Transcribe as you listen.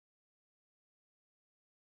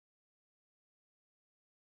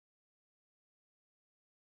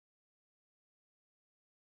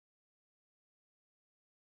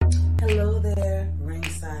Hello there,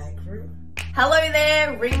 Ringside Crew. Hello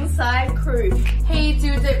there, Ringside Crew. Hey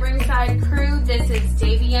dudes at Ringside Crew, this is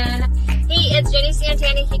Davian. Hey, it's Jenny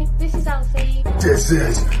Santana here. This is Elsie. This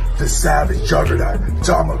is the Savage Juggernaut,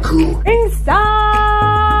 Tamaku. Inside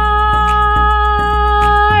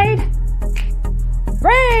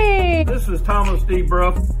Ring! This is Thomas D.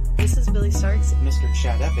 Bruff. This is Billy Starks. Mr.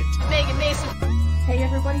 Chad Epic. Megan Mason. Hey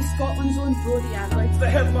everybody, Scotland's own Brody Adler. The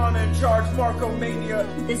headliner in charge, Marco Mania.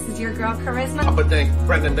 This is your girl, Charisma. Papa Dink,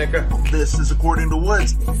 Brendan Dicker. This is According to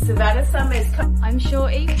Woods. Savannah Summers. I'm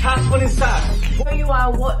Shorty. Casper Inside. You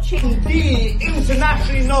are watching The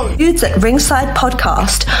internationally known Dudes at Ringside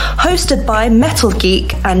podcast, hosted by Metal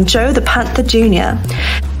Geek and Joe the Panther Jr.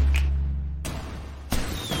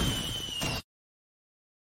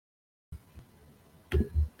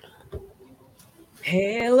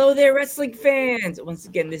 Hello there, wrestling fans! Once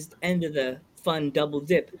again, this is the end of the fun double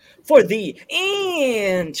dip for the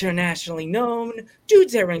internationally known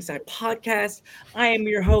Dudes at Ringside podcast. I am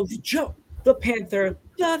your host, Joe the Panther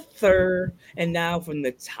the Third, and now from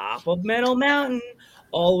the top of Metal Mountain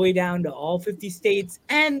all the way down to all 50 states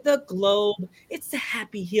and the globe, it's the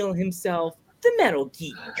happy heel himself, the Metal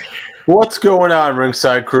Geek. What's going on,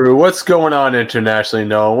 Ringside Crew? What's going on, internationally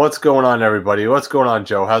known? What's going on, everybody? What's going on,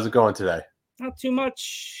 Joe? How's it going today? Not too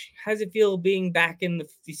much. How's it feel being back in the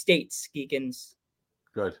States, Geekins?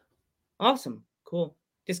 Good. Awesome. Cool.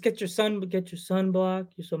 Just get your sunblock.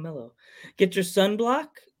 You're so mellow. Get your sunblock.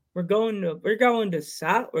 We're going to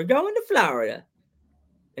Florida.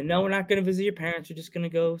 And no, we're not going to visit your parents. We're just going to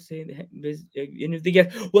go say, and if they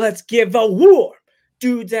get, well, let's give a warm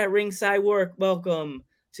Dudes at Ringside work. Welcome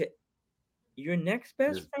to your next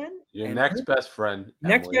best friend. Your next best friend.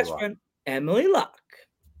 Emily Locke.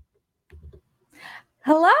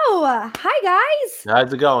 Hello. Hi, guys.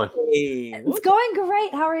 How's it going? Hey, it's going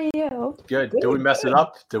great. How are you? Good. Did we mess it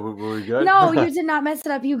up? Were we good? No, you did not mess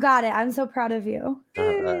it up. You got it. I'm so proud of you.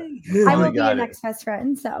 I will be your next best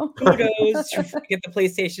friend. So kudos. Get the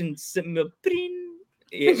PlayStation.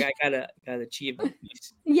 Yeah, I got an achievement.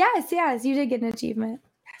 Yes, you did get an achievement.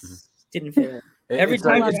 Yes, didn't fail. Every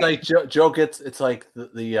time it's like Joe gets. It's like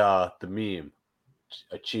the meme.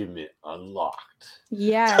 Achievement unlocked.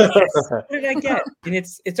 Yes. What did I get? And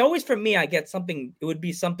it's always for me. I get something. It would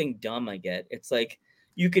be something dumb. I get. It's like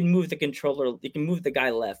you can move the controller. You can move the guy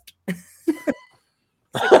left.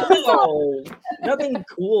 No, nothing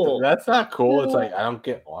cool. That's not cool. It's like I don't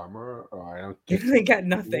get armor, or I don't. You got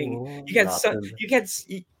nothing. You get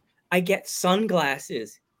I get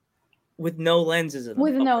sunglasses with no lenses in them.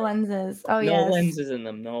 With no lenses. Oh yeah. No lenses in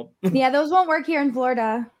them. Nope. Yeah, those won't work here in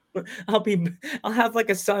Florida. I'll have like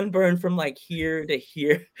a sunburn from like here to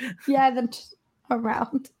here. Yeah, then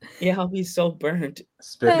around. Yeah, I'll be so burnt.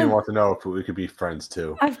 Spiffy wants to know if we could be friends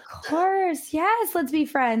too. Of course, yes. Let's be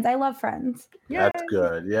friends. I love friends. That's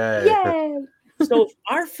good. Yay. Yay. So if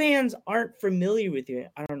our fans aren't familiar with you,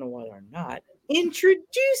 I don't know why they're not.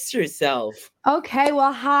 Introduce yourself. Okay,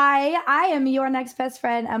 well, hi. I am your next best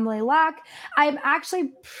friend, Emily Locke. I'm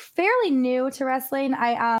actually fairly new to wrestling.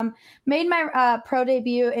 I made my pro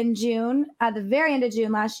debut in June, at the very end of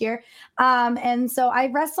June last year. And so I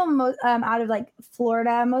wrestle out of like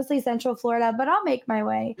Florida, mostly Central Florida, but I'll make my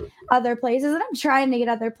way other places, and I'm trying to get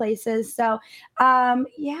other places. So,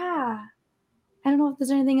 yeah. I don't know if there's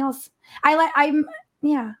anything else. I don't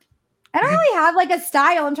really have like a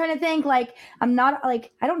style. I'm trying to think. Like I'm not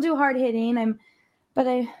like I don't do hard hitting. But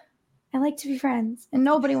I like to be friends, and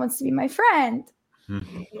nobody wants to be my friend.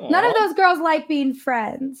 None of those girls like being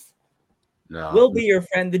friends. No, we'll be your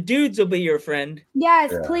friend. The dudes will be your friend.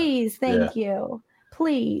 Yes, please. Thank you.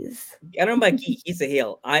 Please. I don't know about Geek. He's a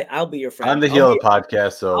heel. I'll be your friend. I'm the heel of the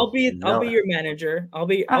podcast, so I'll be your manager. I'll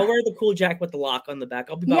wear the cool jacket with the lock on the back.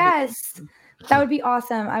 I'll be yes. That would be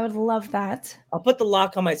awesome. I would love that. I'll put the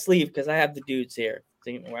lock on my sleeve because I have the dudes here.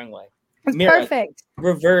 The wrong way. That's perfect.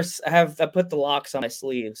 Reverse. I put the locks on my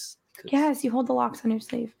sleeves. Yes, you hold the locks on your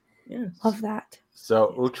sleeve. Yes. Love that.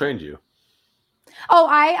 So who trained you? Oh,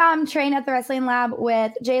 I train at the Wrestling Lab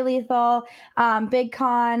with Jay Lethal, Big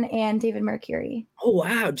Con, and David Mercury. Oh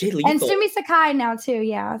wow, Jay Lethal. And Sumi Sakai now too.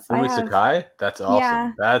 Yeah. So Sumi Sakai? That's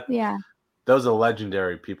awesome. Yeah. Those are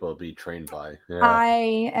legendary people to be trained by. Yeah.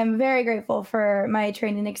 I am very grateful for my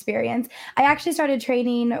training experience. I actually started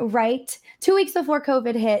training right 2 weeks before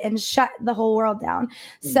COVID hit and shut the whole world down.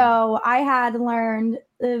 So I had learned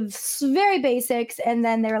very basics, and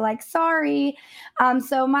then they were like, sorry.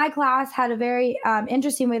 So my class had a very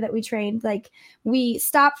interesting way that we trained. Like, we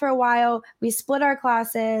stopped for a while, we split our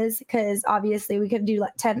classes because obviously we could do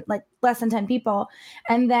like less than 10 people,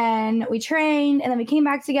 and then we trained, and then we came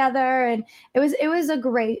back together, and it was a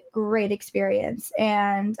great experience,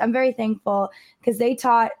 and I'm very thankful because they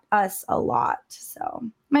taught us a lot. So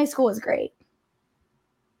my school was great.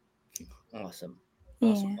 Awesome.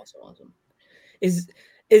 Yeah. Awesome.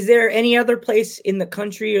 Is there any other place in the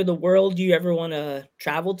country or the world you ever want to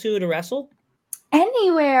travel to wrestle?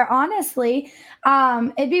 Anywhere, honestly.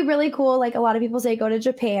 It'd be really cool. Like, a lot of people say go to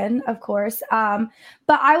Japan, of course. But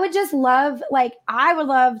I would just love, I would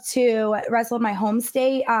love to wrestle in my home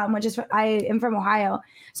state, which is, I am from Ohio.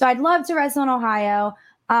 So I'd love to wrestle in Ohio.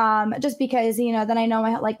 Just because, then I know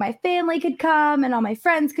my family could come and all my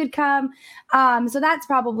friends could come. So that's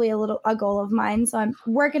probably a goal of mine. So I'm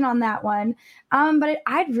working on that one. But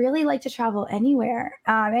I'd really like to travel anywhere.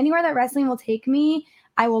 Anywhere that wrestling will take me,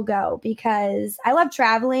 I will go, because I love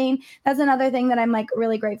traveling. That's another thing that I'm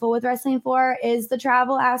really grateful with wrestling for, is the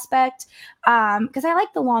travel aspect. Because I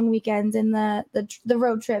like the long weekends and the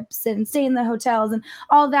road trips and staying in the hotels and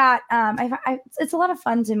all that. It's a lot of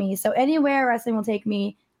fun to me. So anywhere wrestling will take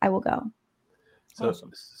me, I will go. So,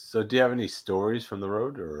 awesome. So do you have any stories from the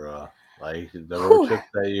road, or the road trips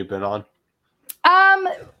that you've been on?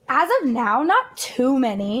 As of now, not too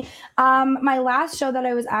many. My last show that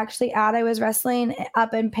I was actually at, I was wrestling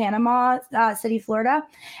up in Panama City, Florida,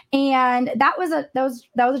 and that was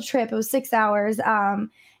a trip. It was 6 hours.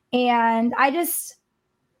 And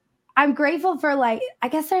I'm grateful for, I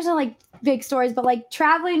guess there's no big stories, but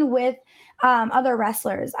traveling with other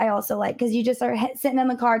wrestlers I also like, because you just are sitting in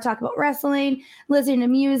the car, talk about wrestling, listening to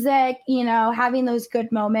music, having those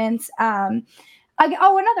good moments.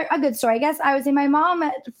 A good story. I guess I would say my mom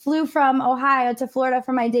flew from Ohio to Florida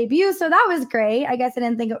for my debut, so that was great. I guess I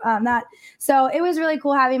didn't think of that. So it was really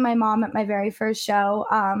cool having my mom at my very first show,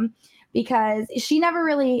 because she never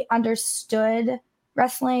really understood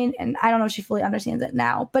wrestling, and I don't know if she fully understands it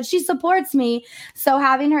now, but she supports me. So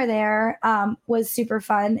having her there was super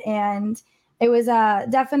fun, and it was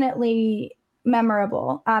definitely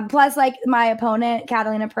memorable. Plus, my opponent,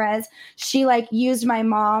 Catalina Perez, she used my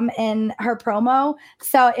mom in her promo,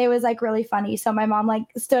 so it was really funny. So my mom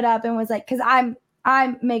stood up and was because I'm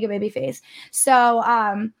mega baby face, so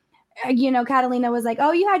Catalina was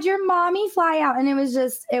oh, you had your mommy fly out, and it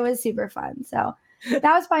was super fun. So that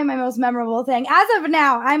was probably my most memorable thing as of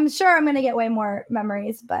now. I'm sure I'm gonna get way more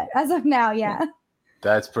memories, but as of now, yeah.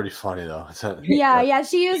 That's pretty funny though. Yeah.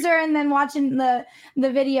 She used her, and then watching the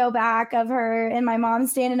video back of her and my mom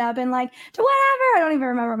standing up and whatever. I don't even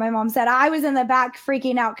remember what my mom said. I was in the back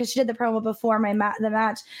freaking out because she did the promo before the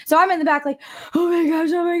match. So I'm in the back oh my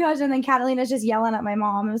gosh. And then Catalina's just yelling at my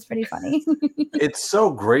mom. It was pretty funny. It's so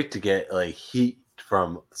great to get heat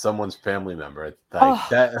from someone's family member.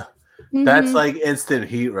 That's instant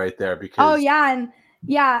heat right there. Because I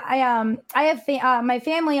have my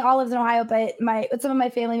family all lives in Ohio, but some of my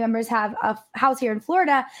family members have a house here in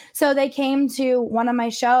Florida. So they came to one of my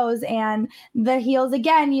shows, and the heels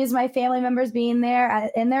again used my family members being there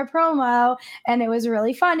in their promo, and it was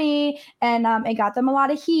really funny, and it got them a lot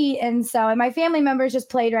of heat. And my family members just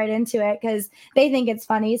played right into it because they think it's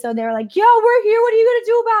funny. So they were like, "Yo, we're here. What are you gonna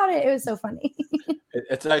do about it?" It was so funny.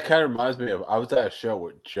 That kind of reminds me of, I was at a show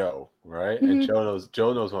with Joe, right? Mm-hmm. And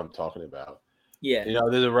Joe knows what I'm talking about. Yeah.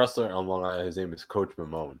 There's a wrestler on Long Island. His name is Coach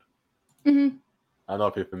Mamone. Mm-hmm. I don't know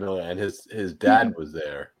if you're familiar. And his dad was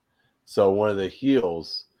there. So one of the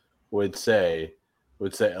heels would say,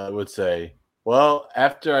 well,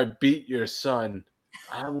 after I beat your son,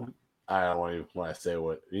 I don't want to say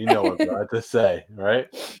what what I'm about to say, right?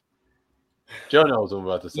 Joe knows what I'm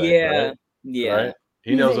about to say. Yeah. Right? Yeah. Right?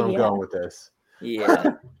 He knows where I'm going with this.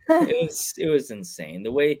 Yeah. it was insane.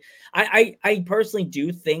 The way I personally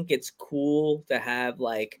do think it's cool to have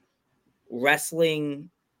wrestling,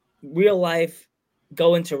 real life,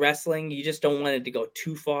 go into wrestling. You just don't want it to go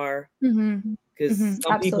too far, because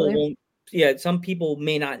some people won't. Yeah, some people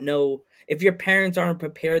may not know. If your parents aren't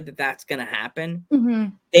prepared that that's going to happen,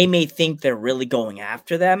 they may think they're really going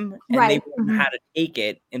after them, and they won't know how to take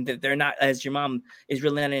it, and that they're not, as your mom is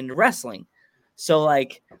really not into wrestling. So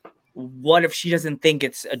what if she doesn't think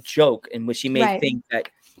it's a joke, and she may think that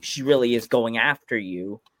she really is going after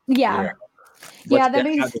you? Yeah. That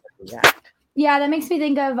makes me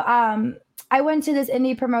think of I went to this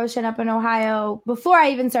indie promotion up in Ohio before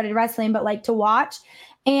I even started wrestling, but to watch.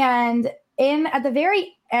 And at the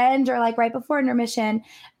very end, or right before intermission,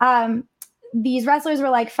 these wrestlers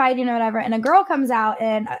were fighting or whatever, and a girl comes out,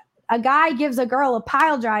 and a guy gives a girl a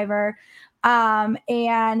pile driver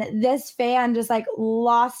And this fan just like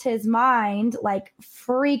lost his mind, like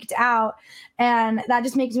freaked out. And that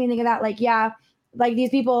just makes me think of that, like, yeah, like these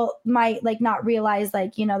people might like not realize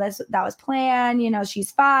like, you know, that was planned, you know,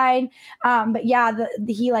 she's fine. But yeah,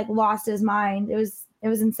 he like lost his mind. It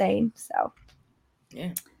was insane. So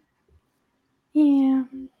yeah. Go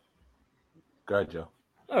ahead, Joe.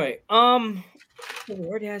 All right. We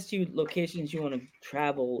already asked you locations you want to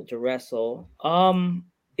travel to wrestle.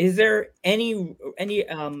 Is there any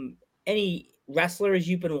wrestlers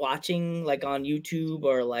you've been watching like on YouTube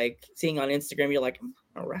or like seeing on Instagram? You're like, I'm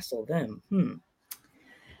gonna wrestle them.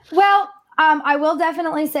 Well, I will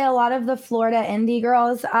definitely say a lot of the Florida indie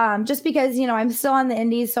girls, just because, you know, I'm still on the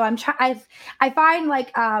indies. So I find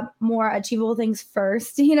like more achievable things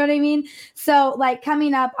first. You know what I mean? So like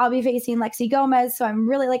coming up, I'll be facing Lexi Gomez. So I'm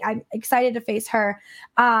excited to face her.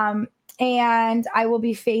 And I will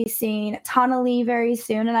be facing Tana Lee very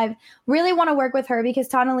soon. And I really want to work with her because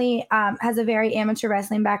Tana Lee has a very amateur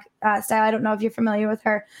wrestling style. I don't know if you're familiar with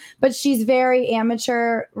her, but she's very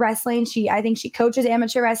amateur wrestling. I think she coaches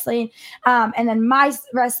amateur wrestling. And then my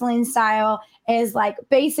wrestling style is like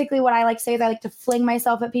basically what I like to say is I like to fling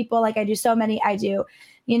myself at people. Like I do,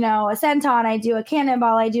 you know, a senton, I do a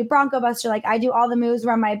cannonball, I do bronco buster, like I do all the moves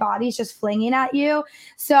where my body's just flinging at you.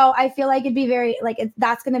 So I feel like it'd be very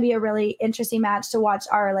that's going to be a really interesting match to watch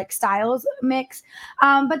our like styles mix.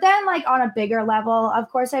 But then like on a bigger level, of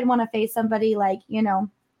course, I'd want to face somebody like, you know,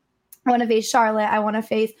 I want to face Charlotte. I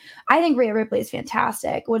think Rhea Ripley is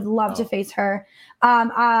fantastic. Would love to face her.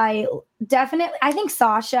 I think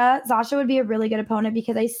Sasha would be a really good opponent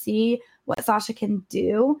because I see what Sasha can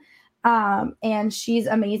do. And she's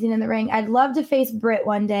amazing in the ring. I'd love to face Britt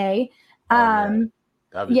one day. I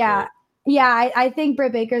think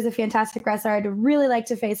Britt Baker is a fantastic wrestler. I'd really like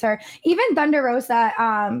to face her. Even Thunder Rosa.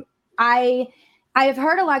 I have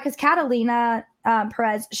heard a lot because Catalina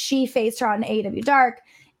Perez, she faced her on AEW Dark,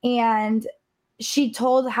 and she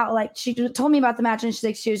told me about the match, and she's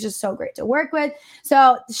like, she was just so great to work with.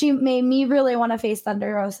 So she made me really want to face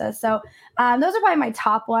Thunder Rosa. So those are probably my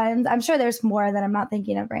top ones. I'm sure there's more that I'm not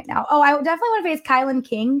thinking of right now. Oh, I definitely want to face Kylan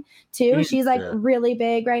King too. She's like really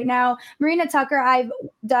big right now. Marina Tucker, I've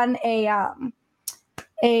done a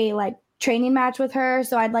like training match with her.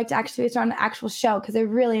 So I'd like to actually face her on an actual show because I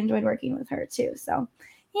really enjoyed working with her too. So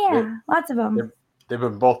yeah, lots of them. They've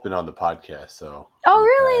both been on the podcast, so. Oh,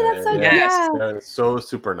 really? That's so good. Yes. They're so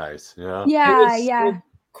super nice. You know? Yeah, So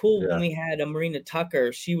cool when we had Marina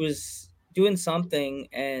Tucker. She was doing something,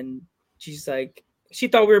 and she's like, she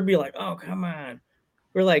thought we would be like, oh, come on.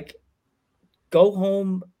 We're like, go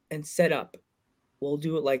home and set up. We'll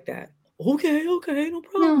do it like that. Okay, no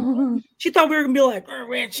problem. She thought we were gonna be like, oh,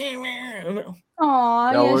 we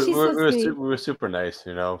were super nice,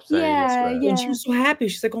 you know. And she was so happy.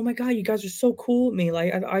 She's like, oh my god, you guys are so cool with me.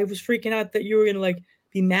 Like I was freaking out that you were gonna like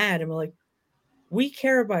be mad. And we're like, we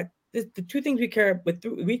care about the two things we care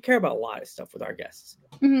about a lot of stuff with our guests.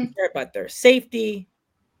 Mm-hmm. We care about their safety.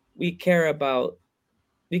 We care about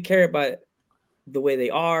the way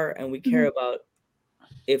they are, and we care about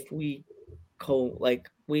if we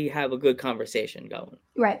we have a good conversation going.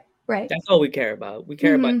 Right. That's all we care about. We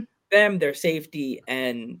care about them, their safety,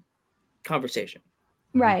 and conversation.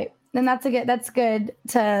 Right. And that's good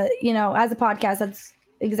to, you know, as a podcast, that's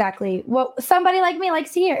exactly what somebody like me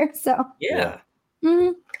likes to hear. So yeah.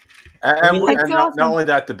 Mm-hmm. And not only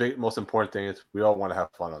that, the most important thing is we all want to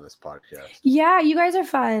have fun on this podcast. Yeah, you guys are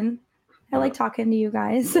fun. I like talking to you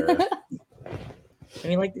guys. And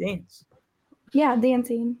we like to dance. Yeah,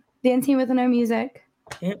 dancing with no music.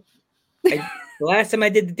 Yep. The last time I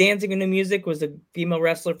did the dancing with no music was a female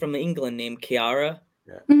wrestler from England named Kiara.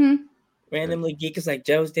 Yeah. Mm-hmm. Randomly Geek is like,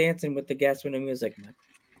 Joe's dancing with the guests with no music.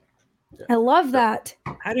 Yeah. I love that.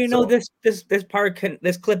 How do you know this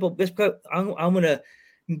clip? I'm gonna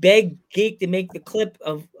beg Geek to make the clip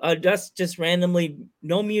of just randomly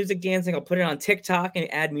no music dancing. I'll put it on TikTok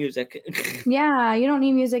and add music. Yeah, you don't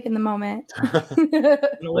need music in the moment.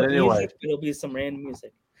 Anyway, it'll be some random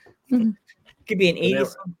music. Mm-hmm. It could be an 80s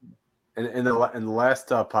song. In the last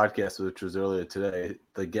podcast, which was earlier today,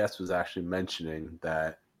 the guest was actually mentioning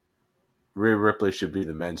that Rhea Ripley should be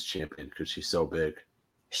the men's champion because she's so big.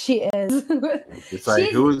 She is. It's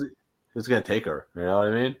like who's gonna take her? You know what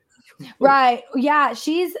I mean? Right. Yeah.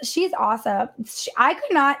 She's awesome. I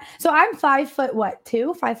could not. So I'm 5'2",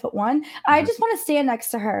 5'1". I just want to stand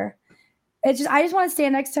next to her. I just want to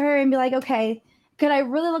stand next to her and be like, okay, could I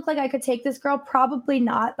really look like I could take this girl? Probably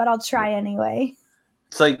not, but I'll try anyway.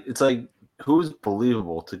 It's like who's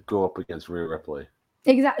believable to go up against Rhea Ripley?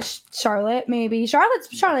 Exactly. Charlotte, maybe.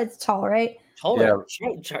 Charlotte's tall, right? taller.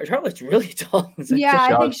 Charlotte's really tall. Yeah,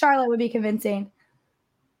 I think Charlotte would be convincing.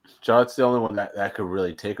 Charlotte's the only one that could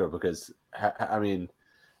really take her because, I mean,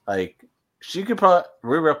 like, she could probably,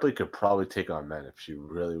 Rhea Ripley could probably take on men if she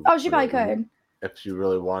really. Oh, she probably could. If she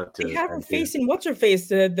really wanted to. They have her facing what's her face,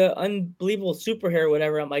 the unbelievable superhero,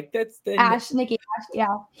 whatever. I'm like, that's the Nikki Ash,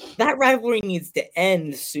 yeah. That rivalry needs to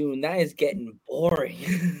end soon. That is getting boring.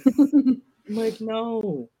 I'm like,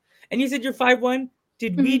 no. And you said you're 5'1"?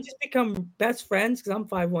 Did we just become best friends? Because I'm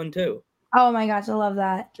 5'1" too. Oh my gosh, I love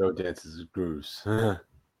that. Joe dances with grooves. There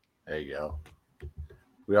you go.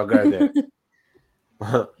 We all got it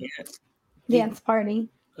there. Yes. Dance party.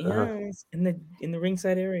 Yes, in the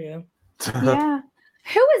ringside area. Yeah.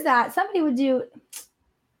 Who was that? Somebody would do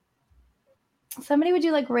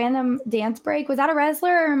like random dance break. Was that a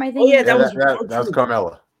wrestler or am I thinking? Oh yeah, that was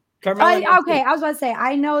Carmella. Okay, I was about to say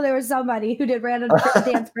I know there was somebody who did random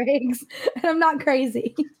dance breaks, and I'm not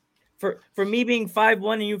crazy. For me being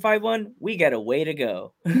 5'1" and you 5'1", we got a way to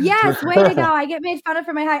go. Yes, way to go. I get made fun of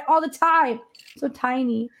for my height all the time. So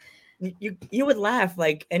tiny. You would laugh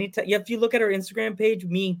like anytime. If you look at our Instagram page,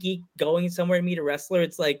 me and Geek going somewhere to meet a wrestler,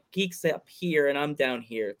 it's like Geek's up here and I'm down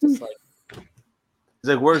here. It's just like he's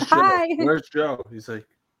like, "Where's Joe? Hi. Where's Joe?" He's like,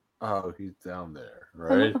 "Oh, he's down there,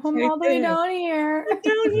 right?" I'm all the way down here.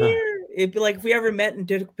 Down here. It'd be like if we ever met and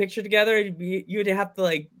did a picture together, you'd have to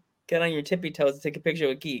like get on your tippy toes to take a picture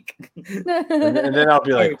with Geek. and then I'll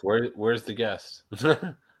be like, "Where's the guest?"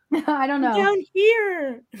 I don't know. Down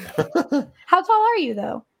here. How tall are you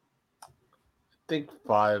though? I think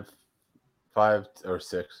 5 or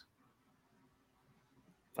 6.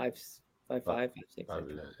 5'5", 5'6".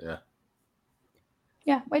 Yeah.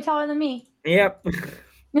 Yeah, way taller than me. Yep.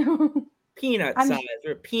 Peanut size.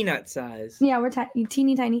 We're peanut size. Yeah, we're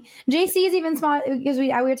teeny tiny. JC is even smaller because we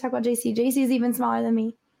were talking about JC. JC is even smaller than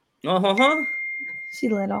me. Uh-huh.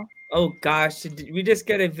 She's little. Oh gosh, did we just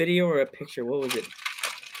get a video or a picture? What was it?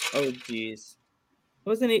 Oh geez.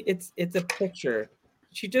 Wasn't it? It's a picture.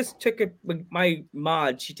 She just took my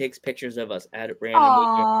mod. She takes pictures of us at random.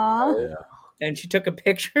 Aww. Yeah. And she took a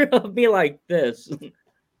picture of me like this.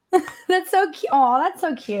 That's so cute. Oh, that's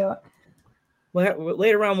so cute. Well,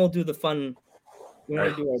 later on, we'll do the fun.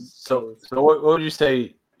 Right. So what would you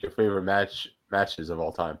say your favorite matches of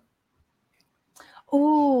all time?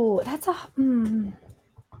 Oh, that's a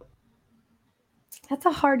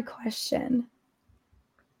hard question.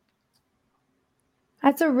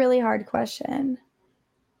 That's a really hard question.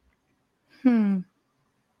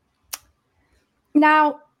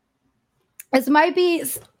 Now, this might be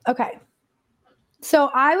okay. So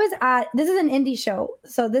I was this is an indie show,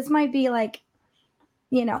 so this might be like,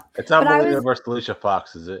 It's not Melina versus Alicia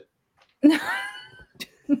Fox, is it? No.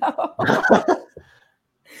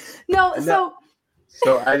 No.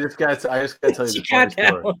 So I just got to tell you the funny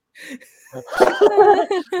story.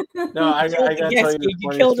 No, I gotta tell you the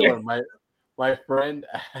funny story. My friend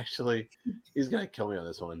actually, he's gonna kill me on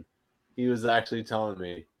this one. He was actually telling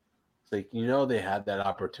me, it's like, they had that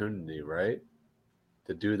opportunity, right,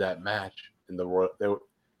 to do that match in the Royal,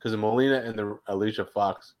 because Melina and the Alicia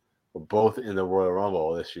Fox were both in the Royal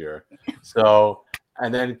Rumble this year. So,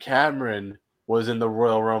 and then Cameron was in the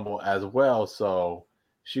Royal Rumble as well. So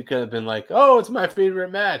she could have been like, "Oh, it's my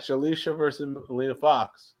favorite match, Alicia versus Melina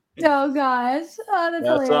Fox." Oh gosh, that's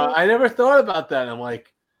hilarious. So I never thought about that. I'm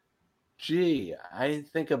like, gee, I didn't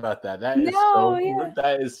think about that. That is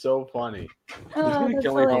so funny. Oh, He's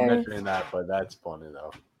kill me for mentioning that, but that's funny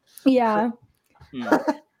though. Yeah.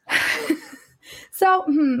 So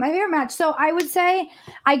my favorite match. So I would say,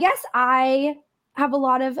 I guess I have a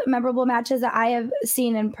lot of memorable matches that I have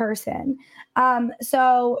seen in person.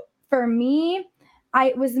 So for me,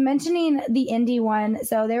 I was mentioning the indie one.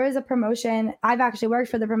 So there was a promotion. I've actually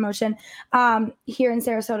worked for the promotion here in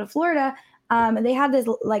Sarasota, Florida. They had this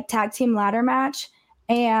like tag team ladder match,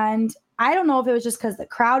 and I don't know if it was just because the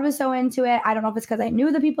crowd was so into it. I don't know if it's because I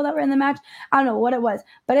knew the people that were in the match. I don't know what it was,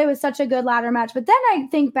 but it was such a good ladder match. But then I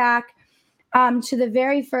think back to the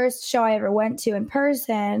very first show I ever went to in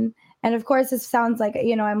person. And of course, this sounds like,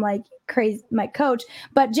 I'm like crazy, my coach,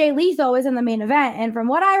 but Jay Lethal was in the main event. And from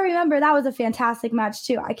what I remember, that was a fantastic match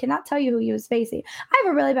too. I cannot tell you who he was facing. I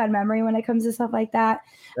have a really bad memory when it comes to stuff like that.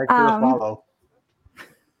 Thanks for the follow.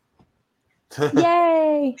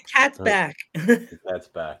 Yay! The cat's back. The cat's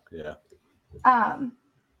back. Yeah.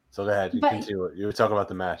 So go ahead. You continue. You were talking about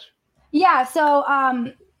the match. Yeah. So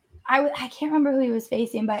I can't remember who he was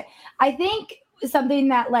facing, but I think something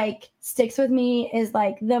that like sticks with me is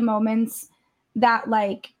like the moments that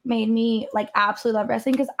like made me like absolutely love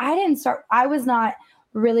wrestling, because I was not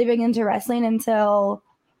really big into wrestling until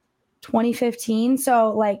 2015.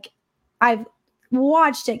 So like I've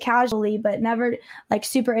watched it casually, but never like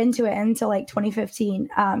super into it until like 2015.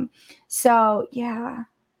 So yeah.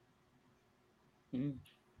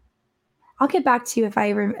 I'll get back to you if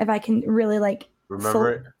I can really like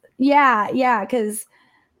remember it. Yeah, because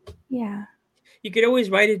yeah. You could always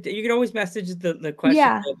write it. You could always message the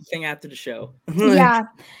question thing after the show. Yeah,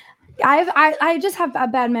 I just have a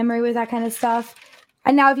bad memory with that kind of stuff.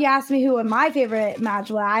 And now, if you ask me who my favorite match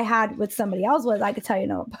what I had with somebody else was, I could tell you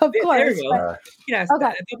no, of course. There you go. Yeah, okay.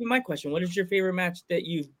 That'd be my question. What is your favorite match that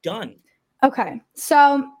you've done? Okay,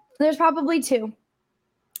 so there's probably two.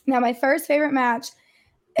 Now, my first favorite match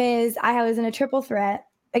is I was in a triple threat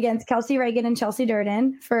against Kelsey Reagan and Chelsea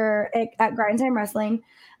Durden at Grind Time Wrestling.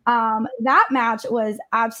 That match was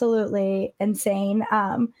absolutely insane.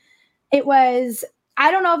 It was, I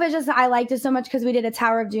don't know if it's just I liked it so much because we did a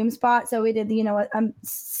Tower of Doom spot. So we did the,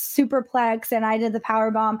 superplex and I did the power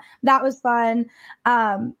bomb. That was fun.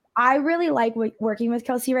 I really like working with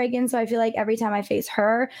Kelsey Reagan. So I feel like every time I face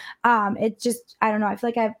her, it just, I don't know. I feel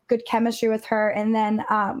like I have good chemistry with her. And then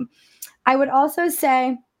I would also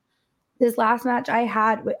say this last match I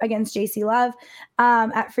had against JC Love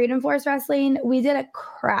at Freedom Force Wrestling, we did a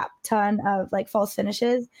crap ton of like false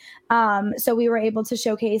finishes. So we were able to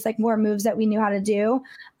showcase like more moves that we knew how to do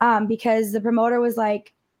because the promoter was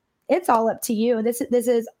like, it's all up to you. This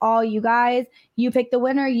is all you guys. You pick the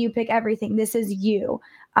winner. You pick everything. This is you.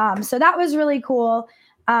 So that was really cool.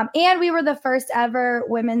 And we were the first ever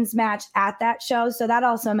women's match at that show. So that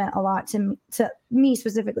also meant a lot to me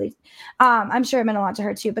specifically. I'm sure it meant a lot to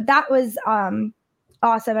her too, but that was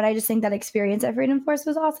awesome. And I just think that experience at Freedom Force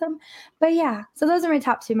was awesome. But yeah, so those are my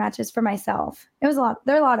top two matches for myself. It was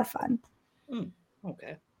they're a lot of fun.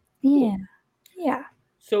 Okay. Yeah. Yeah.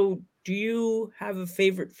 So do you have a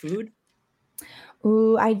favorite food?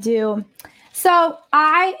 Ooh, I do. So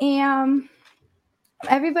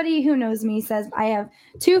everybody who knows me says I have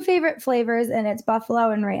two favorite flavors, and it's buffalo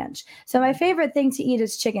and ranch. So my favorite thing to eat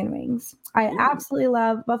is chicken wings. I absolutely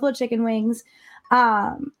love buffalo chicken wings.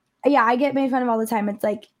 Yeah, I get made fun of all the time. It's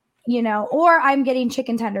like, or I'm getting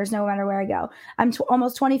chicken tenders no matter where I go. I'm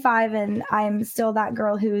almost 25, and I'm still that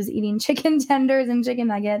girl who's eating chicken tenders and chicken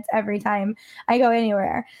nuggets every time I go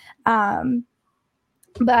anywhere.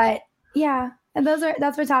 But yeah, and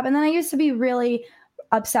that's my top. And then I used to be really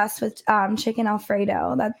obsessed with chicken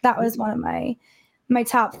Alfredo. That was one of my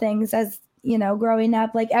top things as growing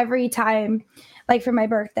up. Like every time, like for my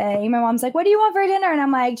birthday, my mom's like, what do you want for dinner? And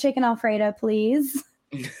I'm like, chicken Alfredo, please.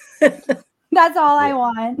 That's all I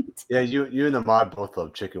want. Yeah, you and the mod both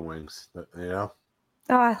love chicken wings, Oh,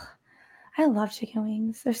 I love chicken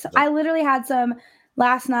wings. I literally had some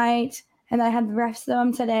last night and I had the rest of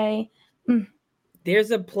them today.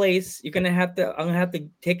 There's a place I'm gonna have to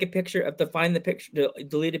take a picture. I have to find the picture,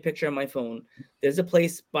 delete a picture on my phone. There's a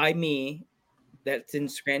place by me that's in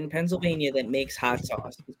Scranton, Pennsylvania that makes hot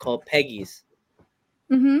sauce. It's called Peggy's.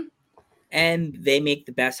 Mm-hmm. And they make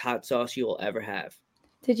the best hot sauce you will ever have.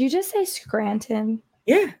 Did you just say Scranton?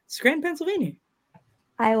 Yeah, Scranton, Pennsylvania.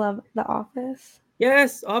 I love The Office.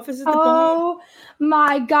 Yes, Office is the bomb.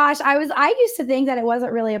 My gosh. I used to think that it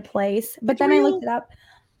wasn't really a place, but then I looked it up.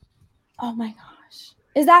 Oh my gosh.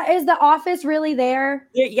 Is The Office really there?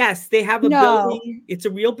 Yes, they have a building. It's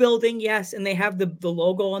a real building, yes, and they have the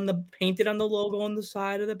logo painted on the logo on the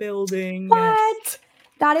side of the building. What? Yes.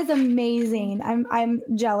 That is amazing. I'm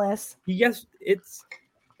jealous. Yes,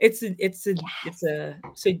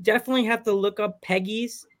 so you definitely have to look up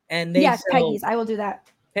Peggy's, and Peggy's. I will do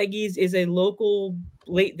that. Peggy's is a local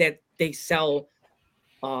that they sell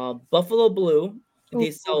Buffalo Blue.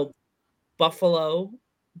 They sell Buffalo.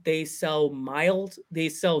 They sell mild. They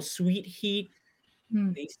sell sweet heat.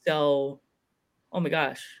 They sell. Oh my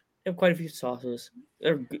gosh, they have quite a few sauces.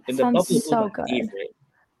 Sounds so good. Favorite.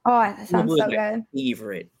 Oh, that sounds so good.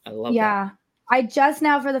 Favorite. I love that. Yeah, I just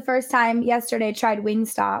now for the first time yesterday tried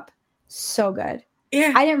Wingstop. So good.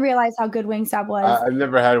 Yeah, I didn't realize how good Wingstop was. I've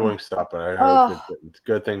never had Wingstop, but I heard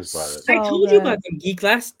good things about it. I told you about them, Geek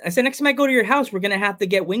Last. I said next time I go to your house, we're gonna have to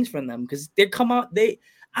get wings from them because they come out.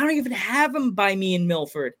 I don't even have them by me in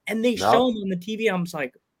Milford, and they show them on the TV. I'm just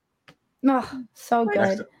like, oh, so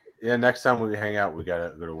good. Next time we hang out, we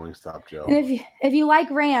gotta go to Wingstop, Joe. And if you like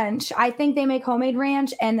ranch, I think they make homemade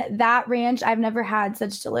ranch, and that ranch I've never had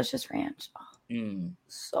such delicious ranch.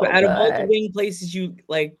 So but out of all the wing places you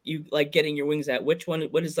like getting your wings at, which one?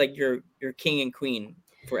 What is like your king and queen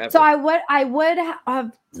forever? So I would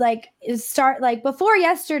have start before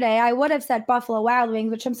yesterday. I would have said Buffalo Wild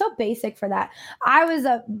Wings, which I'm so basic for that. I was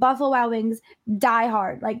a Buffalo Wild Wings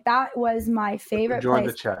diehard. Like that was my favorite. Join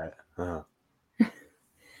place. the chat.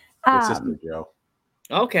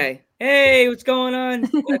 Okay, Hey, what's going on?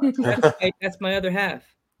 That's my other half.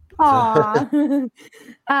 Aw.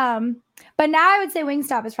 But now I would say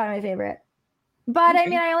Wingstop is probably my favorite. But I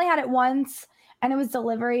mean, I only had it once and it was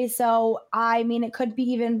delivery. So I mean, it could be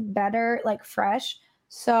even better, like fresh.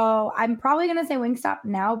 So I'm probably going to say Wingstop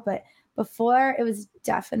now, but before it was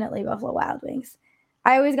definitely Buffalo Wild Wings.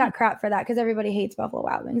 I always got crap for that because everybody hates Buffalo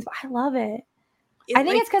Wild Wings, but I love it. I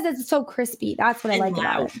think it's because it's so crispy. That's what I like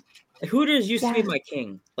about it. Hooters used to be my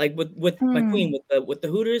king, like with my queen, with the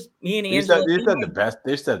Hooters. Me and Angela. They said the best.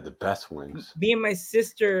 They said the best wings. Me and my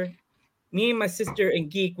sister and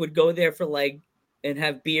Geek would go there for and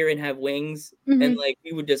have beer and have wings, and like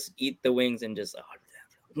we would just eat the wings and just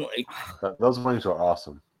those wings are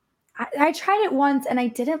awesome. I tried it once and I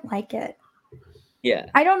didn't like it. Yeah,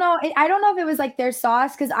 I don't know. I don't know if it was like their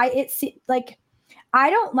sauce because I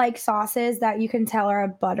don't like sauces that you can tell are a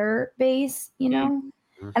butter base, you know.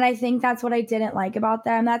 And I think that's what I didn't like about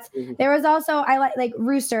them. There was also I like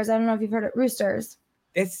Roosters. I don't know if you've heard of Roosters.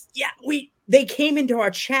 They came into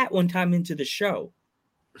our chat one time into the show.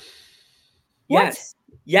 What?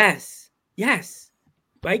 Yes.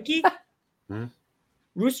 Mikey?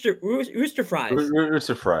 Rooster fries. Rooster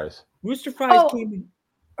fries. Rooster fries came in.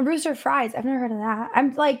 Rooster fries. I've never heard of that.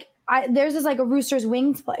 I'm like there's this like a Rooster's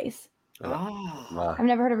Wings place. Wow. I've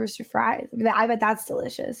never heard of Rooster fries. I bet that's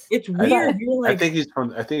delicious. It's weird. I think he's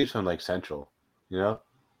from like Central, you know?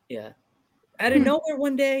 Yeah. Out of nowhere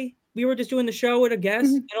one day, we were just doing the show with a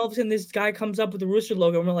guest, and all of a sudden this guy comes up with the Rooster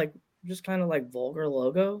logo, and we're like, just kind of like vulgar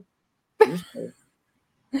logo. Rooster.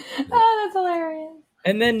 Oh, that's hilarious.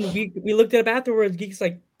 And then we looked it up afterwards. Geek's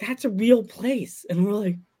like, that's a real place. And we're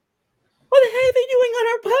like, what the heck are they doing on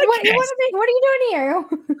our podcast? What are you doing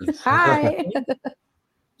here? Hi.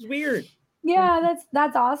 It's weird. Yeah,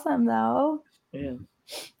 that's awesome though. Yeah.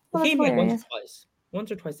 They came in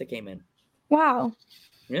once or twice they came in. Wow.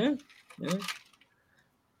 Yeah.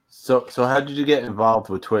 So how did you get involved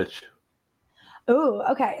with Twitch? Oh,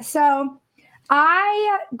 okay. So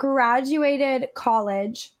I graduated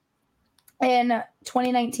college in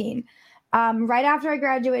 2019. Right after I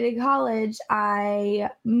graduated college, I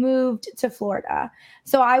moved to Florida.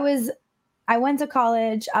 So I went to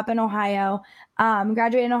college up in Ohio,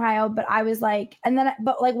 graduated in Ohio, but I was like,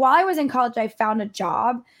 while I was in college, I found a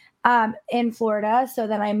job in Florida. So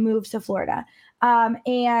then I moved to Florida.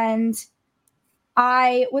 And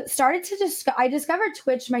I I discovered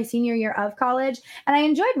Twitch my senior year of college, and I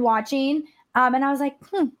enjoyed watching. And I was like,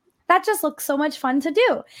 that just looks so much fun to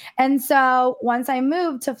do. And so once I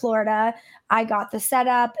moved to Florida, I got the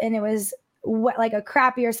setup, and it was like a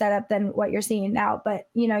crappier setup than what you're seeing now. But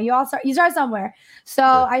you start somewhere. So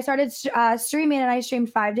I started streaming, and I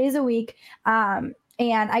streamed 5 days a week. And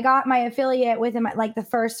I got my affiliate within like the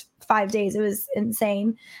first 5 days. It was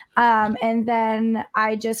insane. And then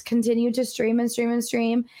I just continued to stream and stream and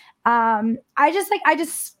stream. I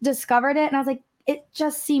just discovered it, and I was like, it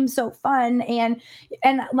just seems so fun. And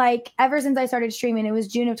like ever since I started streaming, it was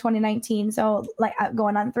June of 2019. So like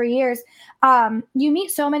going on 3 years, you meet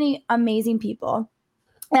so many amazing people.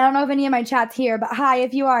 I don't know if any of my chat's here, but hi,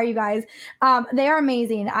 if you are, you guys, they are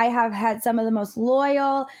amazing. I have had some of the most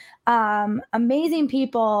loyal, amazing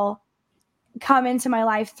people come into my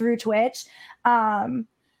life through Twitch.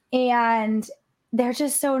 And they're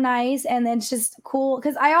just so nice, and it's just cool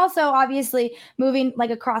because I also obviously moving like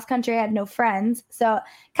across country, I had no friends, so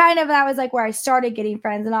kind of that was like where I started getting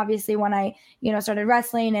friends. And obviously when I started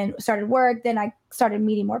wrestling and started work, then I started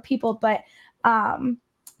meeting more people. But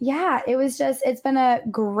yeah, it's been a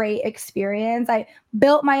great experience. I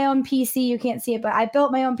built my own PC. You can't see it, but I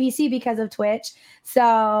built my own PC because of Twitch.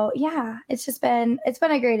 So yeah, it's been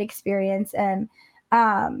a great experience, and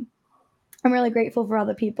I'm really grateful for all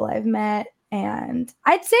the people I've met. And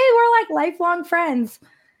I'd say we're like lifelong friends,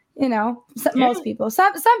 most people.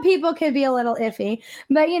 Some people could be a little iffy,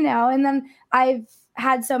 but and then I've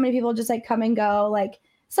had so many people just like come and go, like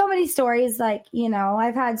so many stories, like,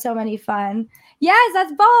 I've had so many fun. Yes,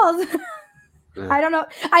 that's Balls. I don't know.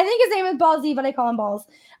 I think his name is Ballsy, but I call him Balls.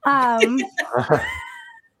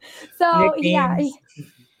 So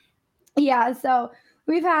yeah. So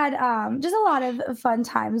we've had just a lot of fun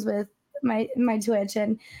times with my Twitch,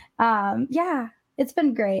 and yeah, it's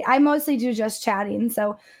been great. I mostly do just chatting,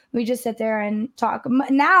 so we just sit there and talk.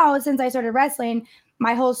 Now, since I started wrestling,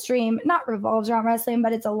 my whole stream not revolves around wrestling,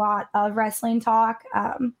 but it's a lot of wrestling talk.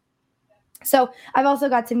 So I've also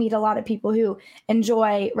got to meet a lot of people who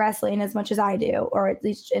enjoy wrestling as much as I do, or at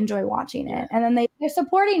least enjoy watching it, and then they're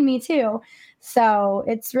supporting me too. So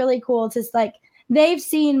it's really cool to like they've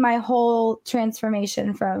seen my whole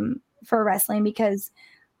transformation for wrestling, because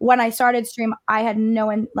when I started stream, I had no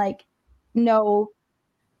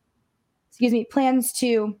plans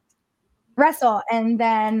to wrestle. And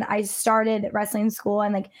then I started wrestling school,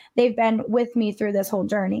 and like they've been with me through this whole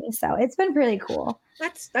journey. So it's been pretty cool.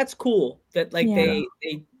 That's cool that like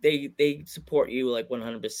they support you like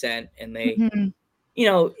 100%, and they you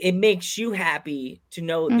know, it makes you happy to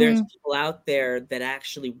know there's people out there that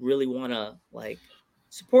actually really want to like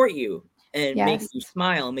support you and make you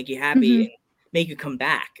smile and make you happy and make you come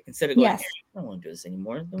back instead of going, I don't want to do this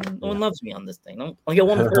anymore. No one loves me on this thing. I'll get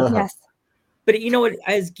one person. But you know what,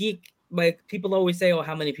 as geek, like people always say, oh,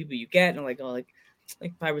 how many people you get? And I'm like, oh,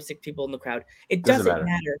 like 5 or 6 people in the crowd. It doesn't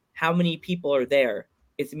matter how many people are there.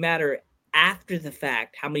 It's a matter after the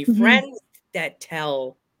fact, how many friends that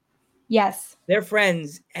tell their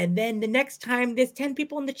friends. And then the next time there's 10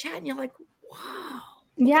 people in the chat and you're like, wow.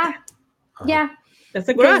 Yeah. Yeah. That's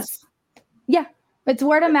like with us. Yeah. It's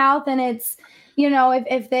word of mouth. And it's, you know,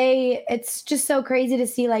 if they, it's just so crazy to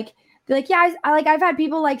see like, yeah, I've had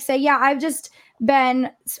people like say, yeah, I've just been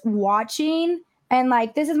watching and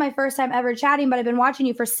like, this is my first time ever chatting, but I've been watching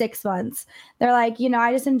you for 6 months. They're like, you know,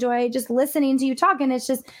 I just enjoy just listening to you talk. And it's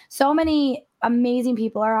just so many amazing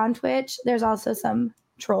people are on Twitch. There's also some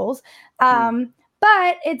trolls.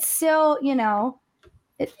 But it's still, you know,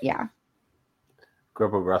 Grew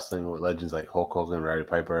up with wrestling with legends like Hulk Hogan, Roddy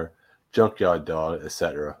Piper, Junkyard Dog,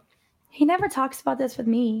 etc. He never talks about this with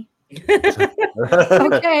me.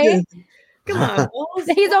 Okay. Come on, balls.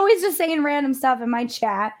 He's always just saying random stuff in my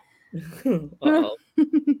chat. No,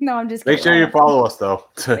 I'm just kidding. Make sure you follow us though.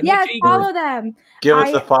 Yes, follow them. Give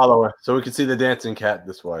us a follower so we can see the dancing cat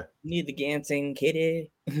this way. Need the dancing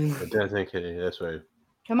kitty. The dancing kitty this way.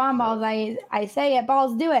 Come on, Balls. I say it.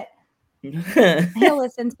 Balls, do it. He'll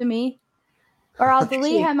listen to me. Or I'll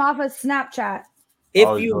delete him off of Snapchat.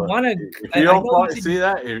 If you want to. If you don't see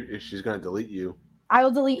that, she's going to delete you. I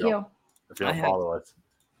will delete you. If you don't follow us.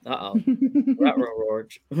 Uh-oh. Hit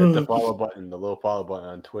the follow button, the little follow button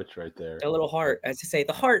on Twitch right there. The little heart. As you say,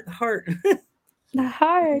 the heart. The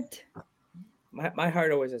heart. My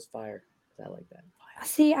heart always has fire. I like that. Fire.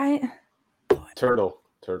 See, Turtle.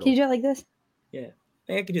 Can you do it like this? Yeah.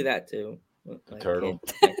 I could do that too. The turtle.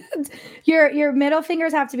 Your middle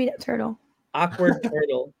fingers have to be the turtle. Awkward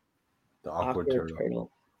turtle. The awkward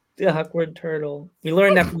turtle. The awkward turtle. We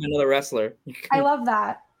learned that from another wrestler. I love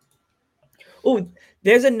that. Oh,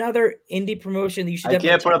 there's another indie promotion that you should. I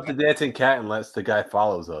can't put up the dancing cat unless the guy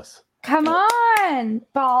follows us. Come on,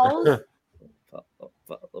 Balls.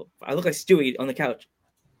 I look like Stewie on the couch.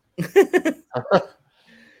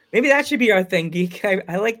 Maybe that should be our thing, Geek.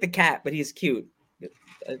 I like the cat, but he's cute.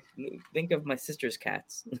 Think of my sister's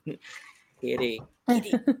cats. Kitty.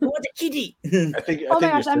 Kitty. I want the kitty. I think my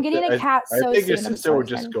gosh, I'm getting a cat so soon. I think your sister would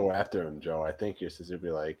just go after him, Joe. I think your sister would be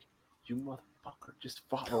like, you motherfucker, just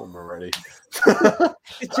follow him already.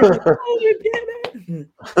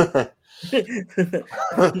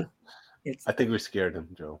 I think we scared him,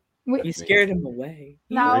 Joe. We scared him away.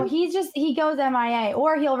 No, he goes MIA,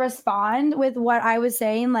 or he'll respond with what I was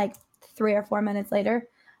saying like 3 or 4 minutes later.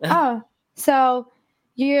 Oh, so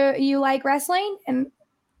you like wrestling? And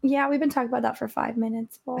yeah, we've been talking about that for 5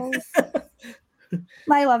 minutes, Balls.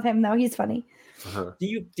 I love him though; he's funny. Do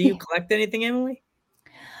you collect anything, Emily?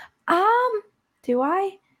 Do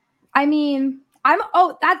I? I mean,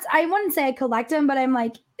 I wouldn't say I collect them, but I'm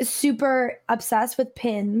like super obsessed with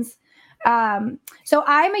pins. So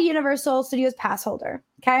I'm a Universal Studios pass holder.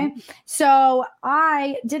 Okay. So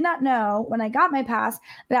I did not know when I got my pass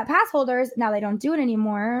that pass holders, now they don't do it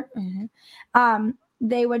anymore.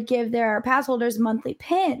 They would give their pass holders monthly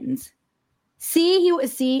pins.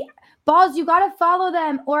 See, Balls, you got to follow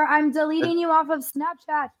them or I'm deleting you off of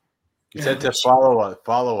Snapchat. You said to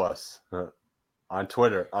follow us on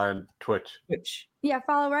Twitter, on Twitch. Yeah.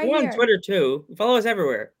 Follow right We're here. on Twitter too. Follow us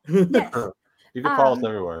everywhere. Yes. You can follow us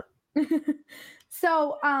everywhere.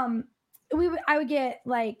 So I would get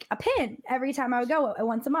like a pin every time I would go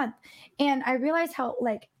once a month, and I realized how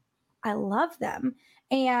like I love them,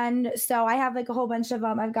 and so I have like a whole bunch of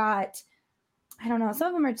them. I've got, I don't know, some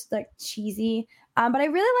of them are just like cheesy, but I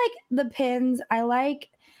really like the pins.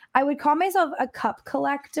 I would call myself a cup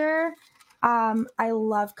collector. I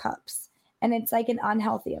love cups, and it's like an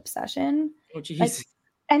unhealthy obsession. Oh jeez. Like,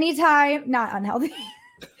 anytime, not unhealthy.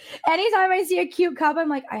 Anytime I see a cute cup, I'm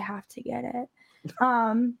like, I have to get it.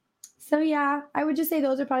 So yeah, I would just say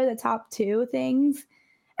those are probably the top 2 things.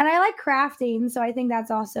 And I like crafting, so I think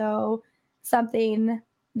that's also something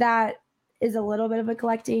that is a little bit of a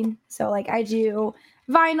collecting. So like I do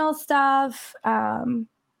vinyl stuff,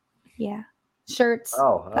 yeah, shirts,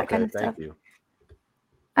 that kind of stuff. Thank you.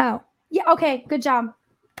 Oh, yeah, okay, good job.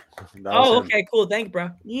 Okay, cool. Thanks,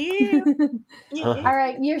 bro. Yeah. All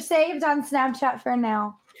right, you're saved on Snapchat for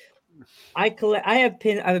now. I have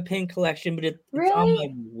a pin collection, but it's on my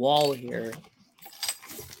wall here.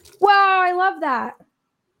 Wow, I love that.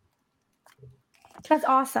 That's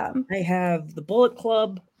awesome. I have the Bullet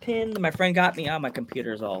Club pin that my friend got me. My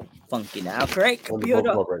computer's all funky now. Great computer.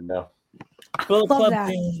 Bullet Club right now. Bullet Club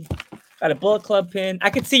pin. Got a Bullet Club pin.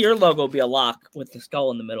 I could see your logo be a lock with the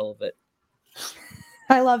skull in the middle of it.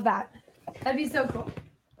 I love that. That'd be so cool.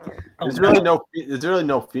 There's really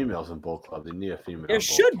no females in Bullet Club. They need a female. There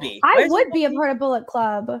should be. I would be a part of Bullet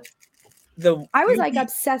Club. I was like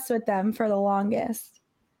obsessed with them for the longest.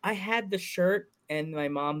 I had the shirt, and my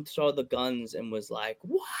mom saw the guns and was like,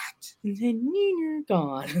 "What?" And then you're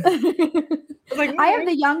gone. I have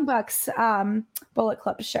the Young Bucks Bullet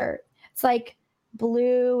Club shirt. It's like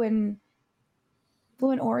blue and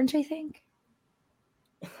orange, I think.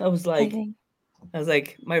 I was like,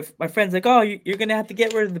 my friend's like, "Oh, you're gonna have to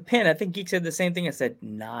get rid of the pin." I think Geek said the same thing. I said,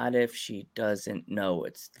 "Not if she doesn't know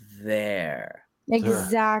it's there."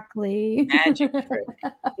 Exactly. Magic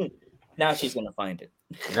trick. Now she's gonna find it.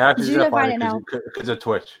 Now she's gonna find it now because of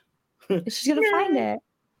Twitch. She's gonna find it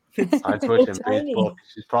on Twitch and Facebook.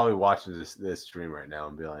 She's probably watching this stream right now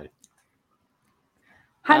and be like,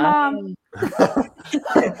 "Hi, Mom."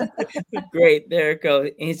 Great, there it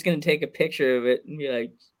goes. And he's gonna take a picture of it and be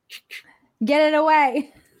like, "Get it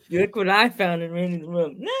away." Look what I found in the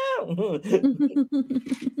room. No.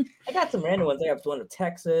 I got some random ones. I have one of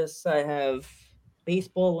Texas. I have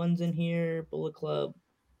baseball ones in here. Bullet Club.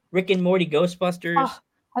 Rick and Morty Ghostbusters. Oh,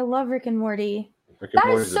 I love Rick and Morty. That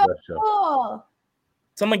is so cool.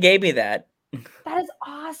 Someone gave me that. That is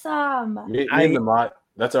awesome. Me and the mod.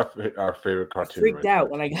 That's our favorite cartoon. Freaked out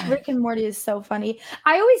when I got Rick and Morty is so funny.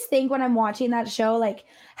 I always think when I'm watching that show, like,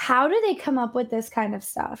 how do they come up with this kind of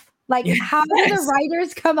stuff? Like, how do the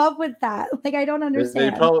writers come up with that? Like, I don't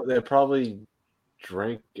understand. They probably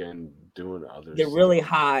drink and doing other. They're really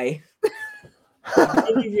high.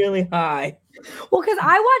 really high. Well, because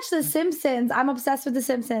I watch The Simpsons. I'm obsessed with The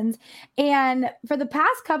Simpsons. And for the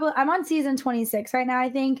past I'm on season 26 right now, I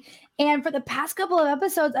think. And for the past couple of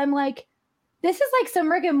episodes, I'm like, this is like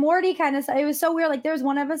some Rick and Morty kind of stuff. It was so weird. Like, there was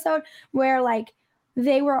one episode where, like,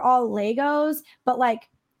 they were all Legos, but, like,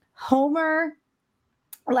 Homer's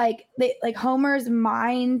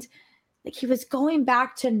mind, like, he was going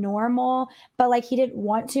back to normal, but, like, he didn't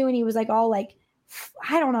want to. And he was, like, all, like,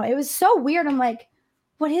 I don't know. It was so weird. I'm like,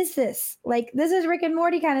 what is this? Like, this is Rick and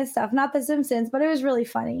Morty kind of stuff, not The Simpsons, but it was really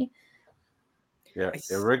funny. Yeah,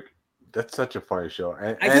 Rick, that's such a funny show.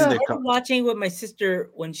 I started watching with my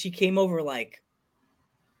sister when she came over, like,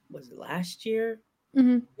 was it last year?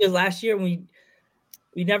 Mm-hmm. It was last year, and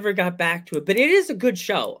we never got back to it. But it is a good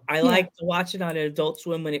show. I like to watch it on Adult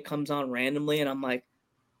Swim when it comes on randomly, and I'm like,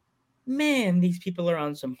 man, these people are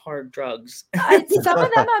on some hard drugs. Some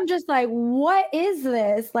of them I'm just like, what is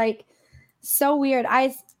this? Like, so weird.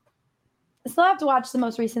 I still have to watch the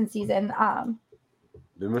most recent season.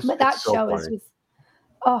 But that show is just,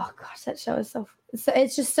 oh gosh, that show is so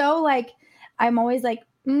it's just so, like, I'm always like,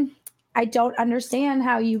 I don't understand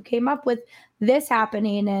how you came up with this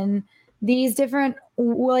happening and these different,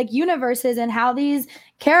 like, universes and how these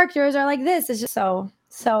characters are like this. It's just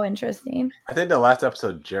so interesting. I think the last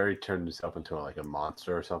episode, Jerry turned himself into like a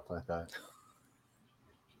monster or something like that.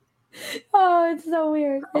 Oh, it's so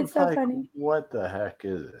weird. It's so funny. What the heck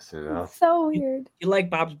is this? You know, it's so weird. You like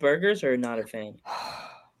Bob's Burgers or not a fan?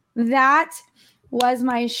 That was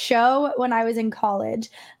my show when I was in college.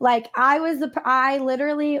 Like, I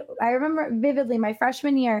remember vividly my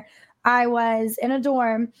freshman year. I was in a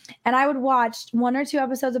dorm and I would watch 1 or 2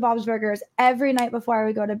 episodes of Bob's Burgers every night before I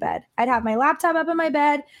would go to bed. I'd have my laptop up in my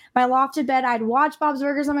bed, my lofted bed. I'd watch Bob's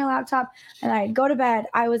Burgers on my laptop and I'd go to bed.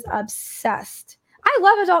 I was obsessed. I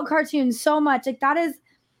love adult cartoons so much. Like, that is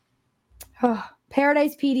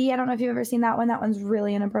Paradise PD. I don't know if you've ever seen that one. That one's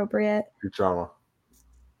really inappropriate. Futurama.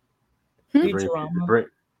 Futurama.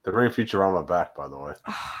 They're bringing Futurama back, by the way.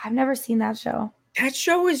 Oh, I've never seen that show. That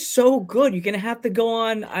show is so good. You're gonna have to go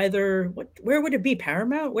on either where would it be?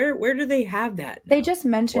 Paramount? Where do they have that now? They just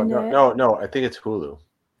mentioned it. No, I think it's Hulu.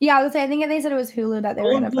 Yeah, I would say I think they said it was Hulu that they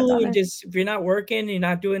were gonna put on there. Just if you're not working, you're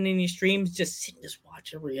not doing any streams, just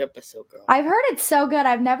watch every episode, girl. I've heard it's so good.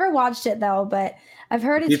 I've never watched it though, but I've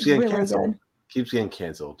heard it's really good. Keeps getting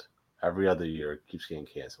canceled. Every other year it keeps getting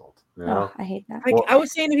canceled. You know? Oh, I hate that. I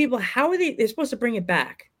was saying to people, how are they're supposed to bring it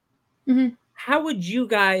back? Mm-hmm. How would you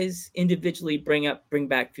guys individually bring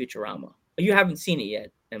back Futurama? You haven't seen it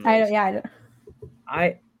yet. I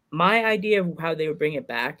don't. My idea of how they would bring it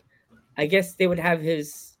back, I guess they would have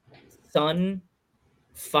his son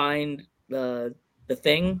find the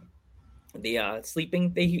thing, the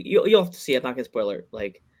sleeping thing. You'll have to see it. I'm not gonna spoil it,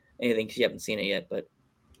 like anything because you haven't seen it yet. But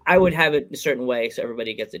I would have it a certain way so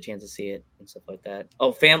everybody gets a chance to see it and stuff like that.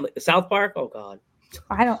 Oh, South Park? Oh, God.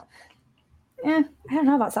 I don't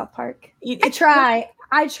know about South Park. I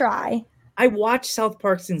try. I watched South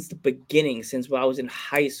Park since the beginning, since when I was in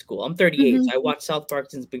high school. I'm 38, so I watched South Park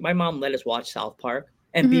since my mom let us watch South Park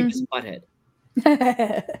and Beavis and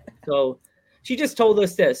Butthead. So she just told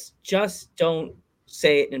us this: just don't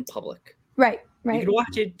say it in public. Right. You can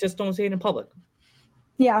watch it, just don't say it in public.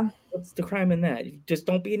 Yeah. What's the crime in that? Just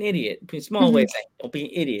don't be an idiot. In small ways, don't be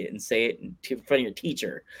an idiot and say it in front of your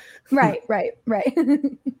teacher. Right.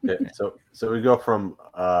 Yeah, so we go from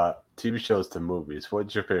TV shows to movies.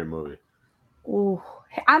 What's your favorite movie? Ooh,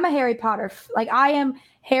 I'm a Harry Potter. I am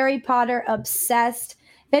Harry Potter obsessed.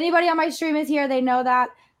 If anybody on my stream is here, they know that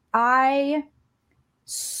I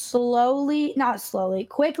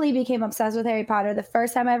quickly became obsessed with Harry Potter. The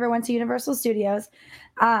first time I ever went to Universal Studios,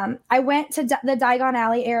 I went to the Diagon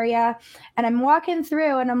Alley area, and I'm walking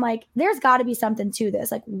through, and I'm like, there's got to be something to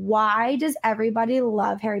this. Like, why does everybody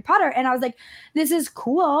love Harry Potter? And I was like, this is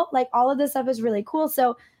cool. Like, all of this stuff is really cool.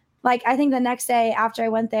 So, like, I think the next day after I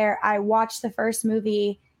went there, I watched the first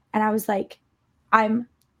movie, and I was like, I'm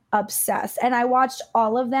obsessed. And I watched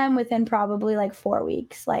all of them within probably like 4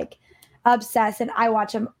 weeks. Like, obsessed. And I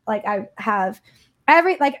watch them, like, I have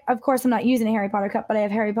of course I'm not using a Harry Potter cup, but I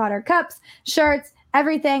have Harry Potter cups, shirts,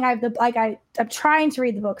 everything. I have I'm trying to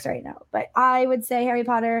read the books right now, but I would say Harry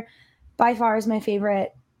Potter by far is my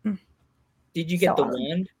favorite. Did you get the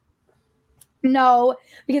wand? No,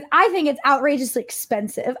 because I think it's outrageously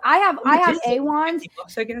expensive. I have a wand.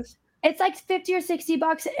 $50, I guess. It's like $50 or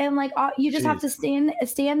 $60, and like you just have to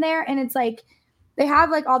stand there, and it's like they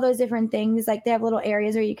have like all those different things. Like they have little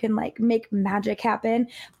areas where you can like make magic happen,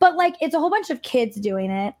 but like it's a whole bunch of kids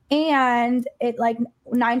doing it, and it like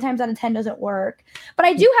 9 times out of 10 doesn't work. But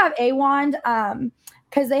I do have a wand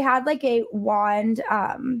because they had like a wand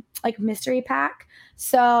like mystery pack.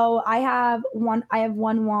 So I have one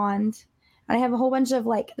wand. And I have a whole bunch of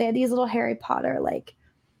like, they had these little Harry Potter like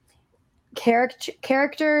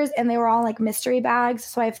characters, and they were all like mystery bags.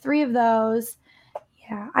 So I have 3 of those.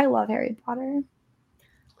 Yeah, I love Harry Potter.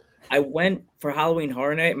 I went for Halloween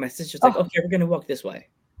Horror Night. My sister's like, okay, we're going to walk this way.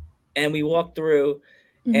 And we walked through,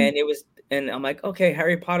 and I'm like, okay,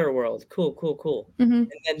 Harry Potter world. Cool.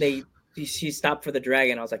 And then she stopped for the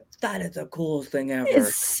dragon. I was like, that is the coolest thing ever.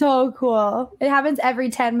 It's so cool. It happens every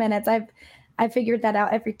 10 minutes. I figured that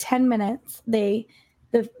out. Every 10 minutes, the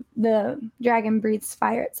dragon breathes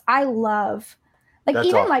fire. I love, like, that's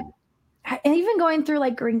even awesome. Like, and even going through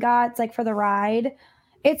like Gringotts, like for the ride,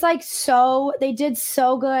 it's like they did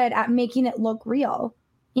so good at making it look real.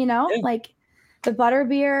 You know, like the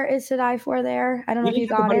butterbeer is to die for there. I don't know if you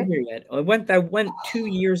got it. Yet. I went 2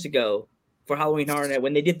 years ago for Halloween Horror Night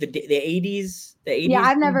when they did the 80s. Yeah,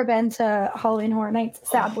 I've never been to Halloween Horror Nights,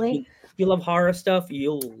 sadly. If you love horror stuff,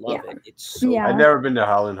 you'll love it. It's so I've never been to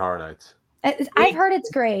Halloween Horror Nights. I've heard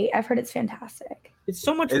it's great. I've heard it's fantastic. It's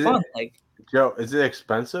so much fun. Joe, is it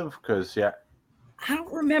expensive? Because I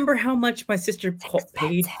don't remember how much my sister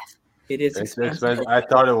paid. It is expensive. I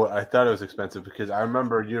thought it was expensive because I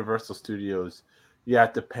remember Universal Studios. You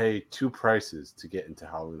have to pay 2 prices to get into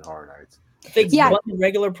Halloween Horror Nights. One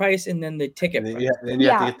regular price and then the ticket price. Then you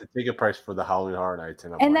have to get the ticket price for the Halloween Horror Nights.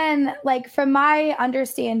 And then, like, from my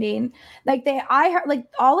understanding, like I heard like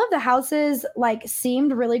all of the houses like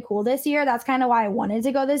seemed really cool this year. That's kind of why I wanted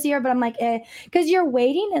to go this year. But I'm like, because you're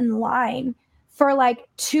waiting in line for like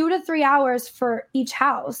 2 to 3 hours for each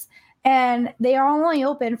house, and they are only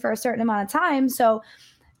open for a certain amount of time. So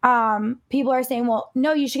people are saying, well,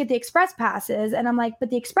 no, you should get the express passes. And I'm like, but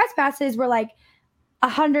the express passes were like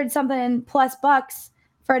 $100-something plus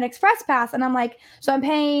for an express pass. And I'm like, so I'm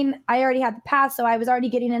paying, I already had the pass, so I was already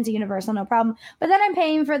getting into Universal, no problem. But then I'm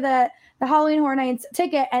paying for the Halloween Horror Nights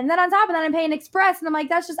ticket. And then on top of that, I'm paying express. And I'm like,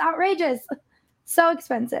 that's just outrageous. So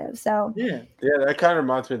expensive. So yeah, that kind of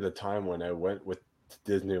reminds me of the time when I went with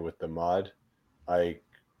Disney with the mod.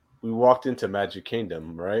 We walked into Magic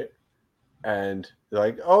Kingdom, right? And they're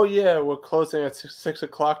like, oh yeah, we're closing at 6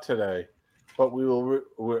 o'clock today. But we will,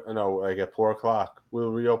 like at 4 o'clock.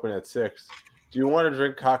 We'll reopen at 6. Do you want to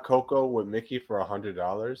drink hot cocoa with Mickey for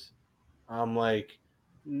 $100? I'm like,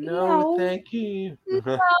 no. Thank you.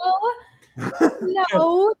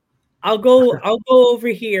 No. I'll go over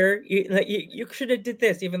here. You should have did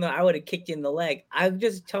this, even though I would have kicked you in the leg. I'll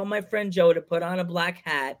just tell my friend Joe to put on a black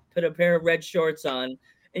hat, put a pair of red shorts on,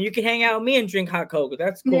 and you can hang out with me and drink hot cocoa.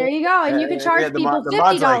 That's cool. There you go. And you can charge people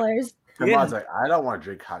 $50. The mod's like, I don't want to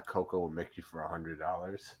drink hot cocoa with Mickey for $100.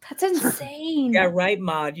 That's insane. Yeah, right,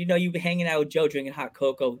 Mod. You know you've been hanging out with Joe drinking hot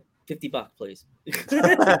cocoa. $50, please. 50.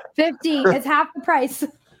 It's half the price.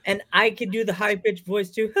 And I can do the high pitched voice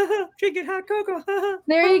too. Drinking hot cocoa.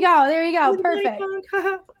 There you go. There you go. Perfect.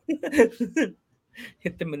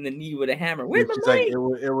 Hit them in the knee with a hammer. Where's my money?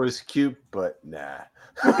 Like, it was cute, but nah.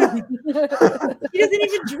 He doesn't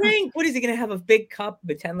even drink. What is he gonna have, a big cup?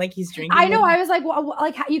 Pretend like he's drinking. I know. I was like, well,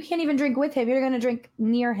 like you can't even drink with him. You're gonna drink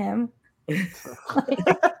near him, like,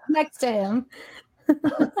 next to him.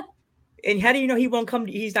 And how do you know he won't come?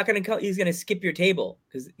 He's not gonna come. He's gonna skip your table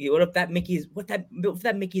because what if that Mickey's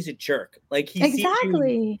a jerk? Like he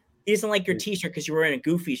exactly. He doesn't like your T-shirt because you're wearing a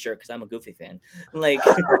Goofy shirt. Because I'm a Goofy fan. Like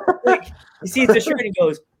he sees the shirt and he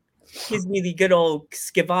goes, gives me the good old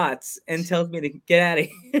skivats and tells me to get out of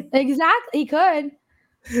here. Exactly, he could.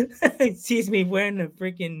 He sees me wearing a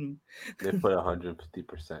freaking. They put 150%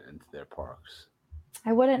 into their parks.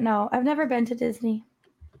 I wouldn't know. I've never been to Disney.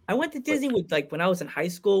 I went to Disney with when I was in high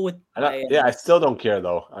school with. I still don't care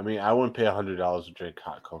though. I mean, I wouldn't pay $100 to drink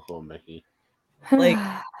hot cocoa with Mickey. Like,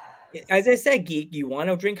 as I said, Geek, you want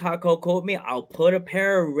to drink hot cocoa with me? I'll put a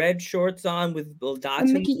pair of red shorts on with little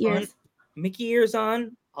dots in Mickey ears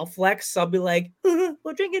on. I'll flex. I'll be like,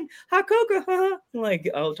 we're drinking hot cocoa. Like,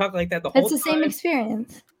 I'll talk like that the whole time. It's the same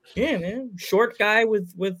experience. Yeah, man. Short guy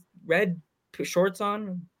with red shorts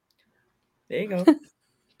on. There you go.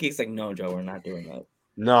 Geek's like, no, Joe, we're not doing that.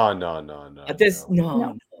 No. No.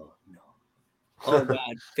 Oh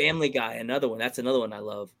God, Family Guy, another one. That's another one I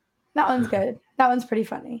love. That one's good. That one's pretty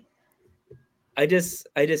funny. I'm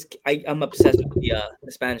obsessed with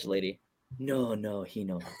the Spanish lady. No, he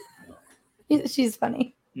knows. She's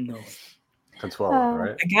funny. No. That's well,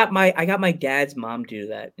 right? I got my dad's mom to do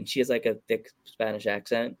that, and she has like a thick Spanish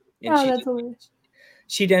accent. And that's hilarious.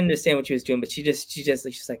 She didn't understand what she was doing, but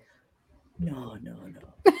she's like, no,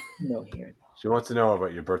 here. She wants to know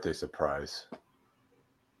about your birthday surprise.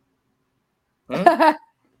 Huh?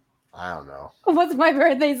 I don't know. What's my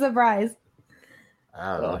birthday surprise?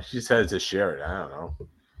 I don't know. She said to share it. I don't know.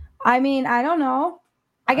 I mean, I don't know.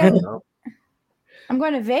 I guess I'm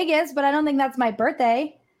going to Vegas, but I don't think that's my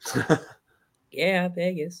birthday. Yeah,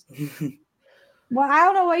 Vegas. Well, I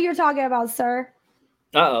don't know what you're talking about, sir.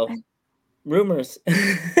 Uh-oh. Rumors.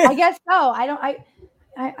 I guess so. I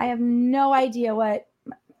have no idea what.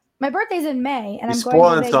 My birthday's in May, and He's I'm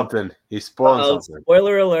going to Vegas. something. He's spoiling something.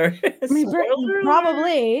 Spoiler alert.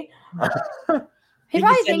 Probably. He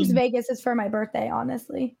probably thinks Vegas is for my birthday,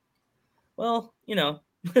 honestly. Well,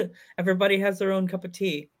 everybody has their own cup of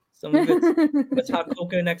tea. Some of it's hot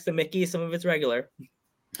cocoa next to Mickey. Some of it's regular.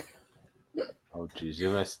 Oh, geez.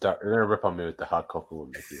 You're going to rip on me with the hot cocoa with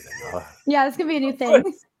Mickey. Yeah, this could be a new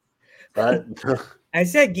thing. I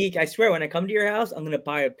said, Geek, I swear, when I come to your house, I'm going to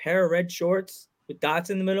buy a pair of red shorts with dots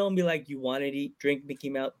in the middle and be like, you want to drink Mickey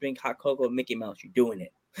Mouse, drink hot cocoa with Mickey Mouse. You're doing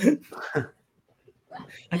it.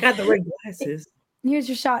 I got the red glasses. Here's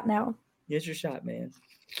your shot now. Here's your shot, man.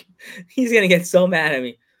 He's going to get so mad at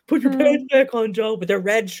me. Put your pants back on, Joe, but they're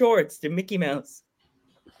red shorts. They're Mickey Mouse.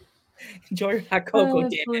 Enjoy your hot cocoa,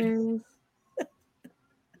 damn it.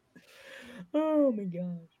 Oh, my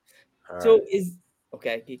God. All so right. is...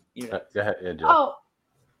 Okay. Go ahead, yeah, Joe.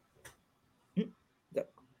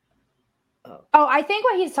 Oh, I think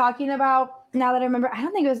what he's talking about, now that I remember, I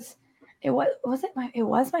don't think it was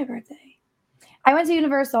my birthday. I went to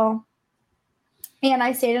Universal and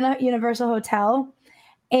I stayed in a Universal hotel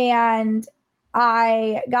and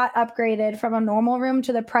I got upgraded from a normal room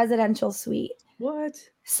to the presidential suite. What?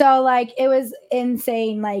 So like it was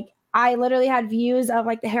insane. Like I literally had views of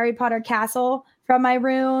like the Harry Potter castle from my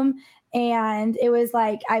room. And it was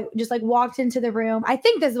like, I just like walked into the room. I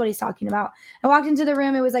think this is what he's talking about. I walked into the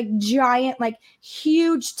room. It was like giant, like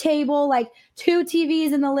huge table, like 2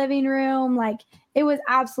 TVs in the living room. Like it was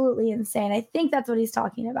absolutely insane. I think that's what he's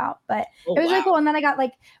talking about, but it was really cool. And then I got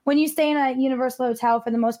like, when you stay in a Universal hotel,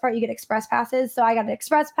 for the most part, you get express passes. So I got an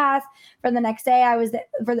express pass for the next day. I was there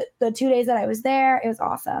for the 2 days that I was there. It was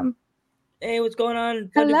awesome. Hey, what's going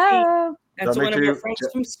on? Hello. That's one of our friends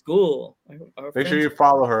from school. Make sure you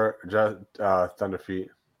follow her, Thunderfeet.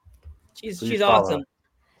 She's awesome.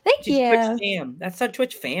 Thank you. Twitch fam. That's our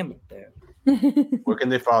Twitch fam up there. Where can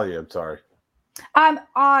they follow you? I'm sorry.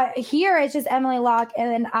 Here it's just Emily Locke, and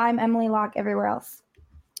then I'm Emily Locke everywhere else.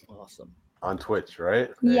 Awesome. On Twitch, right?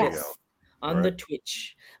 There yes. You go. On the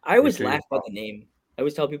Twitch. I always laugh about the name. I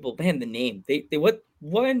always tell people, man, the name.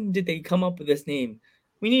 When did they come up with this name?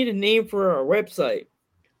 We need a name for our website.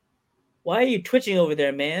 Why are you twitching over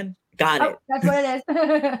there, man? Got it. That's what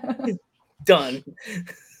it is. Done.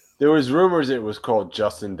 There was rumors it was called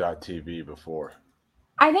Justin.tv before.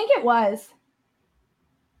 I think it was.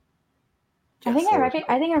 I think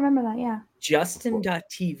I remember that, yeah.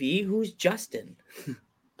 Justin.tv? Who's Justin?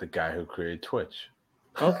 The guy who created Twitch.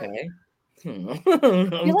 Okay. I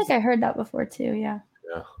feel like I heard that before too. Yeah.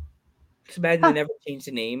 Yeah. Just imagine they never changed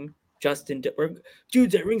the name. Justin or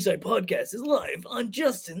Dudes at Ringside Podcast is live on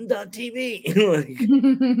Justin.tv.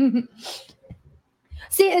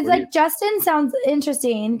 See, it's like Justin sounds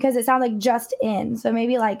interesting because it sounds like just in. So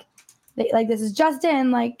maybe like this is just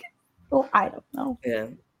in. Like, well, I don't know. Yeah.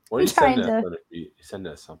 What are you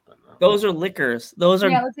sending us something? Those are liquors. Those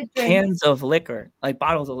are cans of liquor, like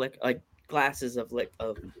bottles of liquor, like glasses of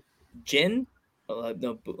gin. No, I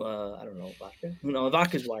don't know, vodka. No,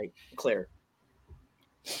 vodka's white, clear.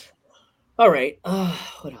 All right.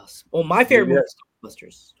 What else? Well, my favorite movie is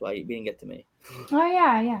Ghostbusters. Why you didn't get to me? Oh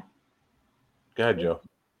yeah. Go ahead, Joe.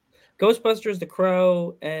 Ghostbusters, The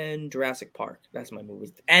Crow, and Jurassic Park. That's my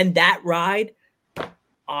movies. And that ride,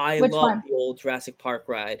 Which love one? The old Jurassic Park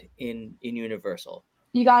ride in Universal.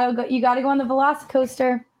 You gotta go on the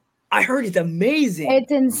Velocicoaster. I heard it's amazing.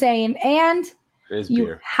 It's insane, and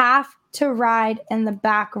you have to ride in the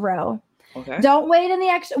back row. Okay. Don't wait in the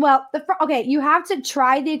extra. Well, you have to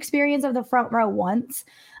try the experience of the front row once.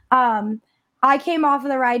 I came off of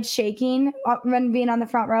the ride shaking when being on the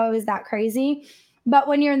front row. It was that crazy. But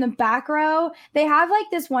when you're in the back row, they have like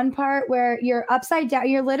this one part where you're upside down.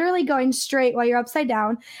 You're literally going straight while you're upside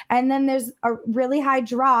down. And then there's a really high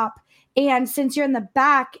drop. And since you're in the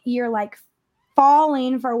back, you're like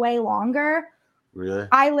falling for way longer. Really?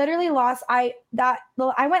 I literally I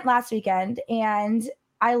went last weekend and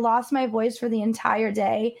I lost my voice for the entire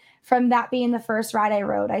day from that being the first ride I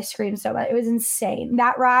rode. I screamed so much. It was insane.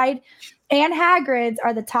 That ride and Hagrid's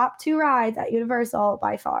are the top two rides at Universal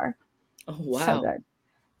by far. Oh, wow.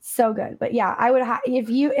 So good. But yeah, I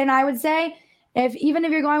would say even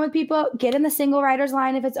if you're going with people, get in the single riders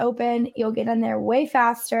line. If it's open, you'll get in there way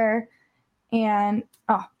faster. And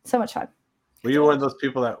so much fun. Were you one of those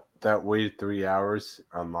people that waited 3 hours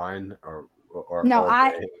online or no,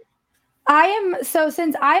 I am. So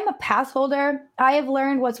since I'm a pass holder, I have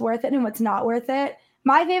learned what's worth it and what's not worth it.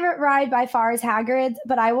 My favorite ride by far is Hagrid's,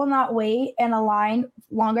 but I will not wait in a line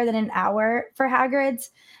longer than an hour for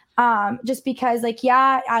Hagrid's. Just because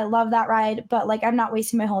I love that ride, but I'm not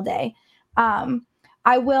wasting my whole day.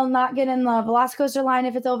 I will not get in the Velocicoaster line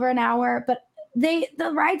if it's over an hour, but the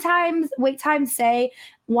wait times say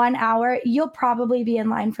 1 hour. You'll probably be in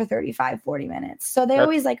line for 35, 40 minutes. So they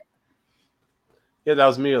always yeah, that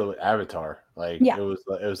was me with Avatar. It was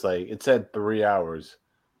it said 3 hours.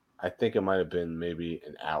 I think it might have been maybe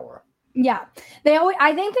an hour. Yeah,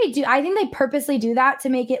 I think they do. I think they purposely do that to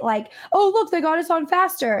make it oh, look, they got us on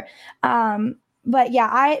faster. But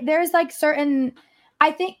yeah, there's certain,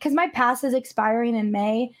 I think because my pass is expiring in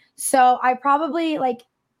May. So I probably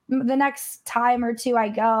the next time or two I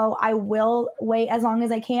go, I will wait as long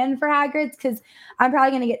as I can for Hagrid's because I'm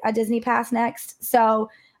probably going to get a Disney pass next.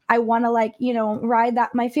 So I want to ride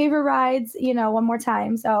my favorite rides, one more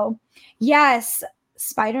time. So yes,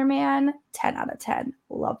 Spider-Man, 10 out of 10.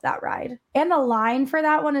 Love that ride. And the line for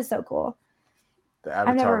that one is so cool.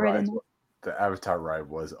 I've never ridden. The Avatar ride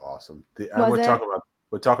was awesome.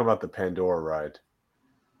 We're talking about the Pandora ride.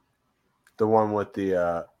 The one with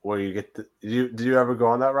the where you get did you ever go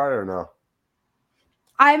on that ride or no?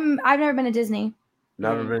 I've never been to Disney.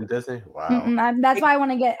 Never been to Disney? Wow. That's why I want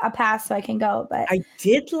to get a pass so I can go. But I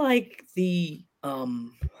did like the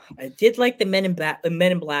Men in Black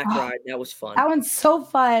ride. That was fun. That one's so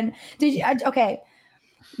fun. Did you? Okay,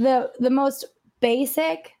 the most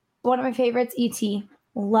basic, one of my favorites, E.T.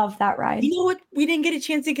 Love that ride. You know what? We didn't get a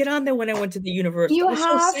chance to get on there when I went to the Universal. You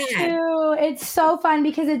have to. It's so fun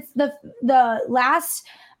because it's the last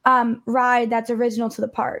ride that's original to the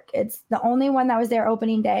park. It's the only one that was there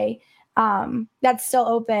opening day. That's still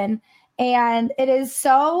open, and it is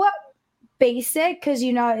so basic because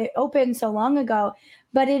it opened so long ago,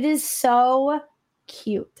 but it is so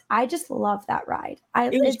cute. I just love that ride.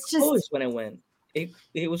 It was closed when I went.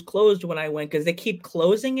 It was closed when I went because they keep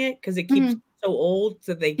closing it because it keeps so old,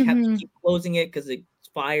 so they have to keep closing it because it's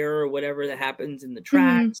fire or whatever that happens in the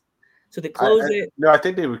tracks. So they close it. No, I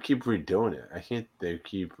think they would keep redoing it. I think they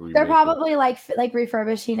keep. They're probably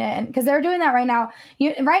refurbishing it, and because they're doing that right now.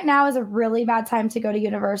 Right now is a really bad time to go to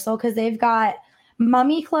Universal because they've got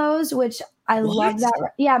Mummy closed, which I love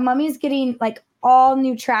that. Yeah, Mummy's getting all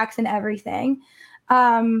new tracks and everything.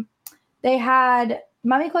 They had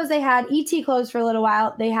Mummy closed. They had E.T. closed for a little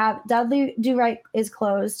while. They have Dudley Do Right is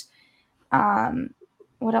closed.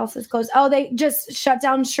 What else is closed? Oh, they just shut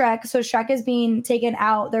down Shrek. So Shrek is being taken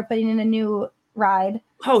out. They're putting in a new ride.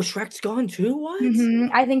 Oh, Shrek's gone too? What?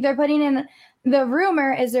 I think they're putting in, the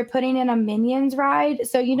rumor is they're putting in a Minions ride.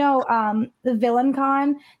 So, the Villain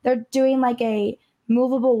Con, they're doing a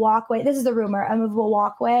movable walkway. This is the rumor, a movable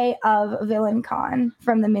walkway of Villain Con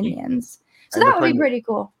from the Minions. So that would be pretty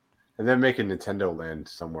cool. And then make a Nintendo Land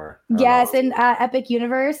somewhere. Yes, in Epic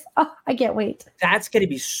Universe. Oh, I can't wait. That's gonna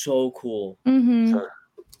be so cool. Mm-hmm.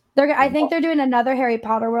 I think they're doing another Harry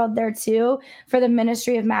Potter world there too for the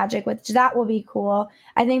Ministry of Magic, which that will be cool.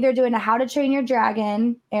 I think they're doing a How to Train Your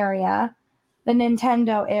Dragon area, the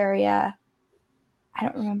Nintendo area. I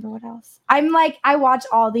don't remember what else. I watch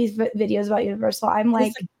all these videos about Universal. I'm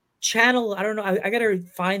like, channel. I don't know. I gotta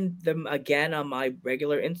find them again on my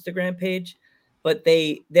regular Instagram page, but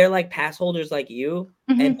they're like pass holders like you,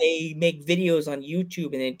 and they make videos on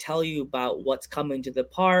YouTube and they tell you about what's coming to the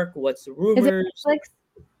park, what's the rumors. Is it Netflix?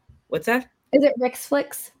 What's that? Is it Rick's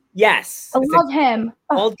Flicks? Yes. I love him.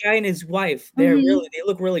 Old guy and his wife. They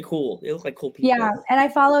look really cool. They look like cool people. Yeah, and I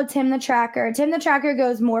follow Tim the Tracker. Tim the Tracker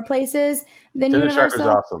goes more places than Tim Universal. The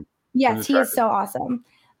Tracker's awesome. Yes, he is so awesome.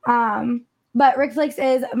 But Rick Flicks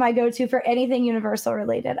is my go-to for anything Universal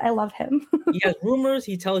related. I love him. He has rumors.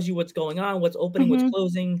 He tells you what's going on, what's opening, what's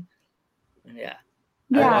closing. Yeah.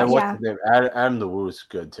 Yeah. What's his name? Adam the Woo is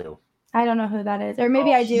good too. I don't know who that is, or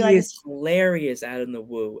maybe I do. He is hilarious, Adam the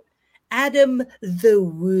Woo. Adam the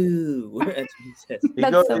Woo. That's what he says.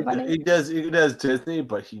 So funny. He does Disney,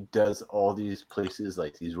 but he does all these places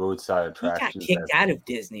like these roadside attractions. He got kicked out of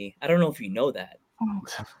Disney. I don't know if you know that.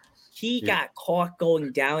 He got caught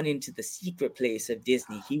going down into the secret place of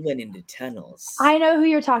Disney. He went into tunnels. I know who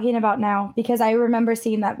you're talking about now because I remember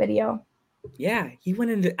seeing that video. Yeah, he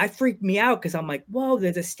went into. I freaked me out because I'm like, whoa,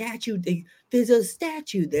 there's a statue. There's a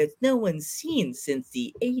statue that no one's seen since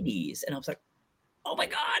the 80s, and I was like, oh my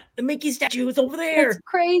God, the Mickey statue is over there. That's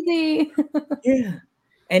crazy. Yeah.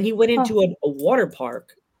 And he went into a water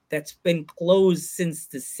park that's been closed since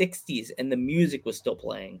the 60s and the music was still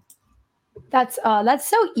playing. That's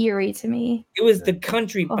so eerie to me. It was the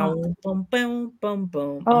country. Boom, boom, boom, boom,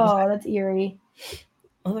 boom. Oh, that's eerie.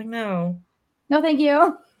 I was like, no. No, thank you.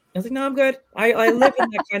 I was like, no, I'm good. I live in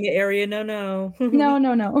that kind of area. No.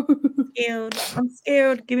 No. Scared. I'm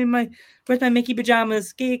scared. Where's my Mickey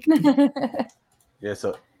pajamas? Geek.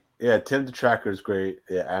 Yeah, Tim the Tracker is great.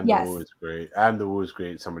 Yeah, Adam the Woo is great. Adam the Woo is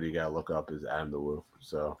great. Somebody you gotta look up is Adam the Woo.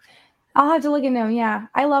 So I'll have to look into him. Yeah,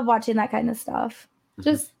 I love watching that kind of stuff.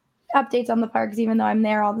 Just updates on the parks, even though I'm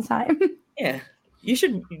there all the time. Yeah, you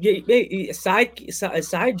should a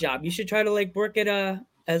side job. You should try to work at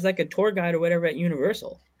as a tour guide or whatever at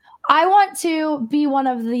Universal. I want to be one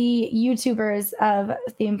of the YouTubers of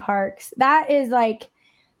theme parks. That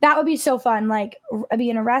would be so fun. Like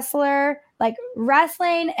being a wrestler, like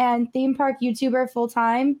wrestling and theme park YouTuber full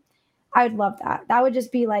time. I would love that. That would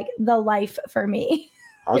just be like the life for me.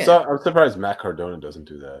 I'm surprised Matt Cardona doesn't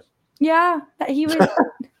do that. Yeah, he would.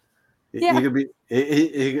 Yeah, he could be.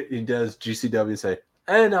 He does GCW say,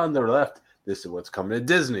 and on the left, this is what's coming to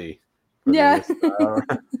Disney. Yeah.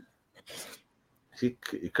 He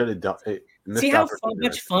could have done. See how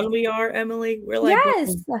much fun we are, Emily. We're like,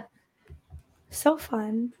 yes, so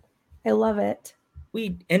fun. I love it.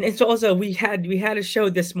 And it's also we had a show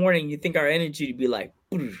this morning. You think our energy would be like,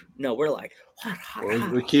 no, we're like,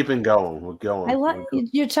 we're keeping going. We're going. I love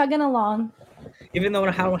you're chugging along. Even though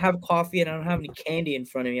I don't have coffee and I don't have any candy in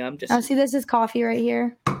front of me, I'm just. Oh, see, this is coffee right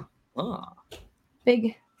here. Oh.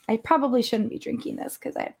 Big. I probably shouldn't be drinking this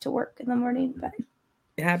because I have to work in the morning, but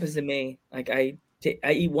it happens to me. Like I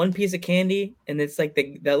eat one piece of candy and it's like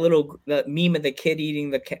the meme of the kid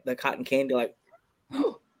eating the cotton candy. Like,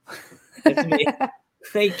 that's me.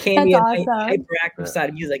 I eat candy and awesome. Hyperactive side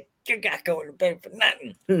of me is like, you got going to bed for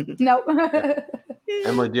nothing. Nope.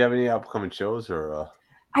 Emily, do you have any upcoming shows or?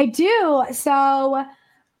 I do. So,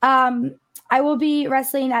 I will be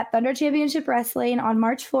wrestling at Thunder Championship Wrestling on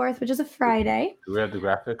March 4th, which is a Friday. Do we have the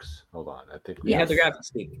graphics? Hold on. I think we have the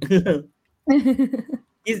graphics.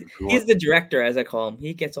 He's the director, as I call him.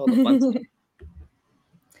 He gets all the fun stuff.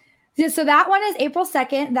 Yeah, so that one is April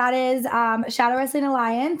 2nd. That is Shadow Wrestling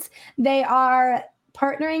Alliance. They are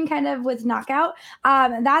partnering kind of with Knockout.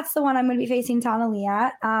 That's the one I'm going to be facing Tana Lee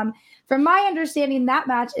at. From my understanding, that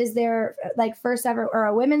match is their first ever or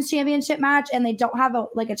a women's championship match, and they don't have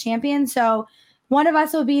a champion. So one of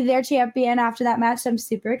us will be their champion after that match. So I'm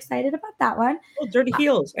super excited about that one. Oh, Dirty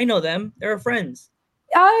Heels. I know them. They're friends.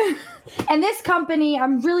 And this company,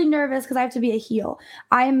 I'm really nervous because I have to be a heel.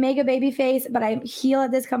 I am mega babyface, but I'm heel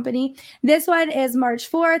at this company. This one is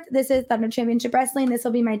March 4th. This is Thunder Championship Wrestling. This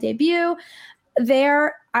will be my debut.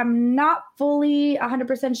 I'm not fully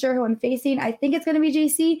 100% sure who I'm facing. I think it's going to be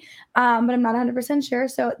JC, but I'm not 100% sure.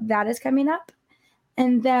 So that is coming up.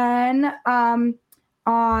 And then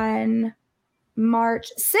on March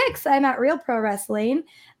 6th, I'm at Real Pro Wrestling.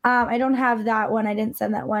 I don't have that one. I didn't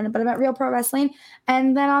send that one, but I'm at Real Pro Wrestling.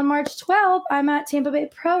 And then on March 12th, I'm at Tampa Bay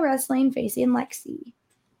Pro Wrestling facing Lexi.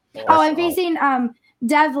 I'm facing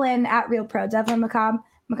Devlin at Real Pro. Devlin Macabre.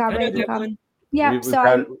 Yeah.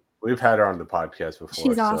 We've had her on the podcast before.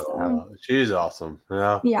 She's awesome. So, she's awesome.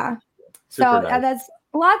 Yeah. Super so nice. that's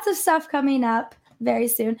lots of stuff coming up very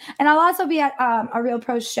soon, and I'll also be at a Real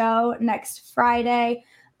Pro show next Friday.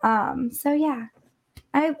 So yeah,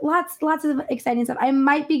 I have lots of exciting stuff. I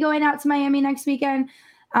might be going out to Miami next weekend.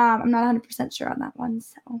 I'm not 100% sure on that one.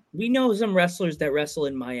 So we know some wrestlers that wrestle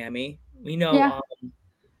in Miami. We know. Yeah.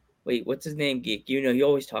 Wait, what's his name, Geek? You know, you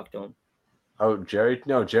always talk to him. Oh, Jerry?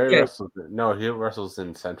 No, Jerry wrestles. No, he wrestles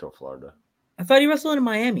in Central Florida. I thought he wrestled in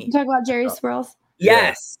Miami. You talk about Jerry Swirls?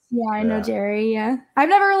 Yes. Yeah, I know Jerry. Yeah, I've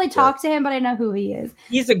never really talked to him, but I know who he is.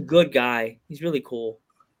 He's a good guy. He's really cool.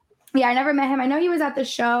 Yeah, I never met him. I know he was at the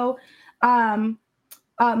show,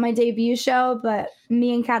 my debut show, but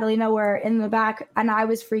me and Catalina were in the back, and I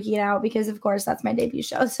was freaking out because, of course, that's my debut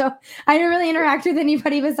show. So I didn't really interact with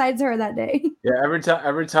anybody besides her that day. Yeah, every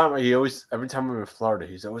time I'm in Florida,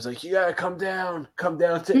 he's always like, "You gotta come down to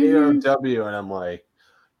ARW," and I'm like,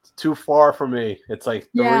 "It's too far for me. It's like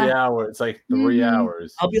 3 hours. It's like 3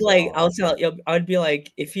 hours." I'll be like, I'd be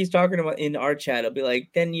like, if he's talking about in our chat, I'll be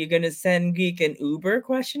like, then you're gonna send Geek an Uber ?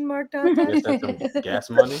 Some gas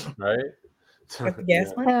money, right?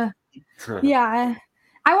 Gas money. Yeah.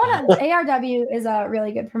 I want to. ARW is a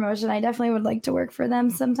really good promotion. I definitely would like to work for them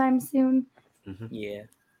sometime soon. Mm-hmm. Yeah.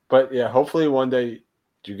 But yeah, hopefully one day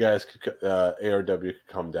you guys could ARW could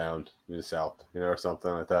come down to the South, or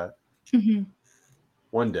something like that. Mm-hmm.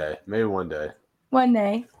 One day, maybe one day. One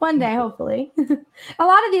day, hopefully. A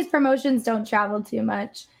lot of these promotions don't travel too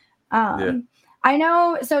much. I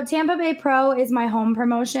know. So Tampa Bay Pro is my home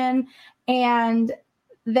promotion, and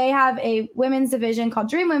they have a women's division called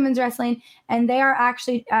Dream Women's Wrestling, and they are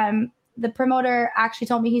actually the promoter actually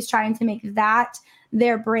told me he's trying to make that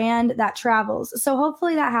their brand that travels. So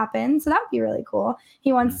hopefully that happens. So that would be really cool.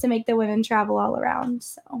 He wants to make the women travel all around.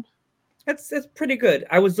 So that's pretty good.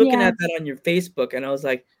 I was looking at that on your Facebook, and I was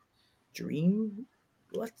like, Dream?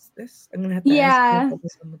 What's this? I'm gonna have to ask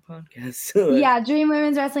this on the podcast. So, Dream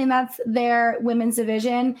Women's Wrestling, that's their women's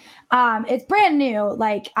division. It's brand new.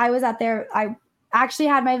 Like I was out there, I actually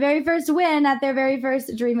had my very first win at their very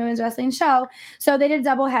first Dream Women's Wrestling show. So they did a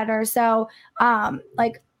double header. So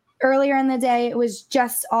like earlier in the day, it was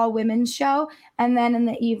just all women's show. And then in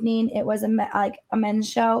the evening, it was a men's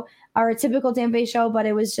show, or a typical Tampa Bay show, but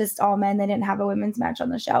it was just all men. They didn't have a women's match on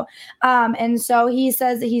the show. And so he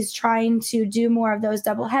says that he's trying to do more of those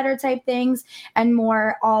double header type things and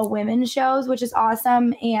more all women shows, which is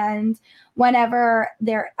awesome. And whenever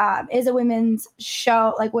there is a women's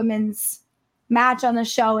show, like women's match on the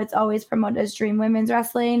show, it's always promoted as Dream Women's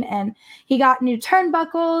Wrestling. And he got new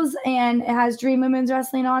turnbuckles, and it has Dream Women's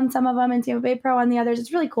Wrestling on some of them and Tampa Bay Pro on the others.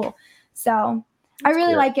 It's really cool. So I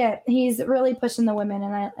really like it. He's really pushing the women,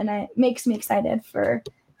 and it makes me excited for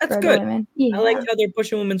the women. Yeah. I like how they're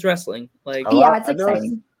pushing women's wrestling. Like it's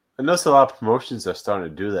exciting. I noticed a lot of promotions are starting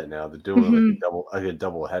to do that now. They're doing like a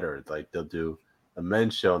double header. Like they'll do a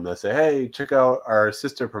men's show and they'll say, "Hey, check out our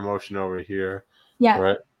sister promotion over here." Yeah.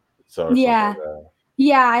 Right. So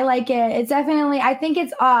I like it. It's definitely, I think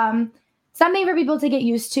it's something for people to get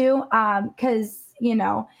used to, because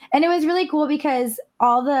and it was really cool because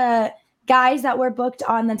all the guys that were booked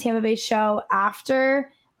on the Tampa Bay show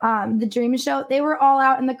after the Dream show, they were all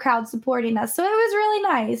out in the crowd supporting us, so it was really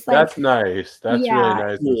nice. Like, that's nice. That's really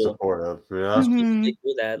nice and supportive.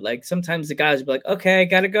 That like sometimes the guys would be like, "Okay, I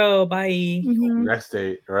gotta go, bye." Next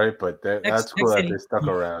date, right? But that's cool that they stuck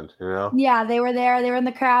around. Yeah, they were there. They were in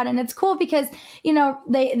the crowd, and it's cool because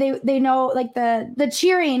they know like the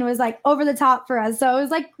cheering was like over the top for us, so it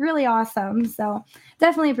was like really awesome. So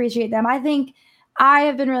definitely appreciate them. I think I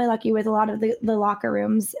have been really lucky with a lot of the locker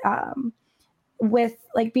rooms. With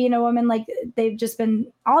like being a woman, like they've just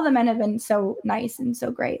been, all the men have been so nice and so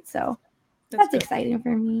great. So that's exciting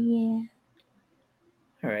for me.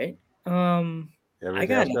 Yeah. All right. I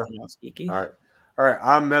got nothing else, Geeky. All right.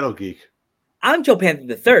 I'm Metal Geek. I'm Joe Panther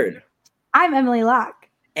III. I'm Emily Locke.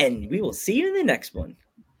 And we will see you in the next one.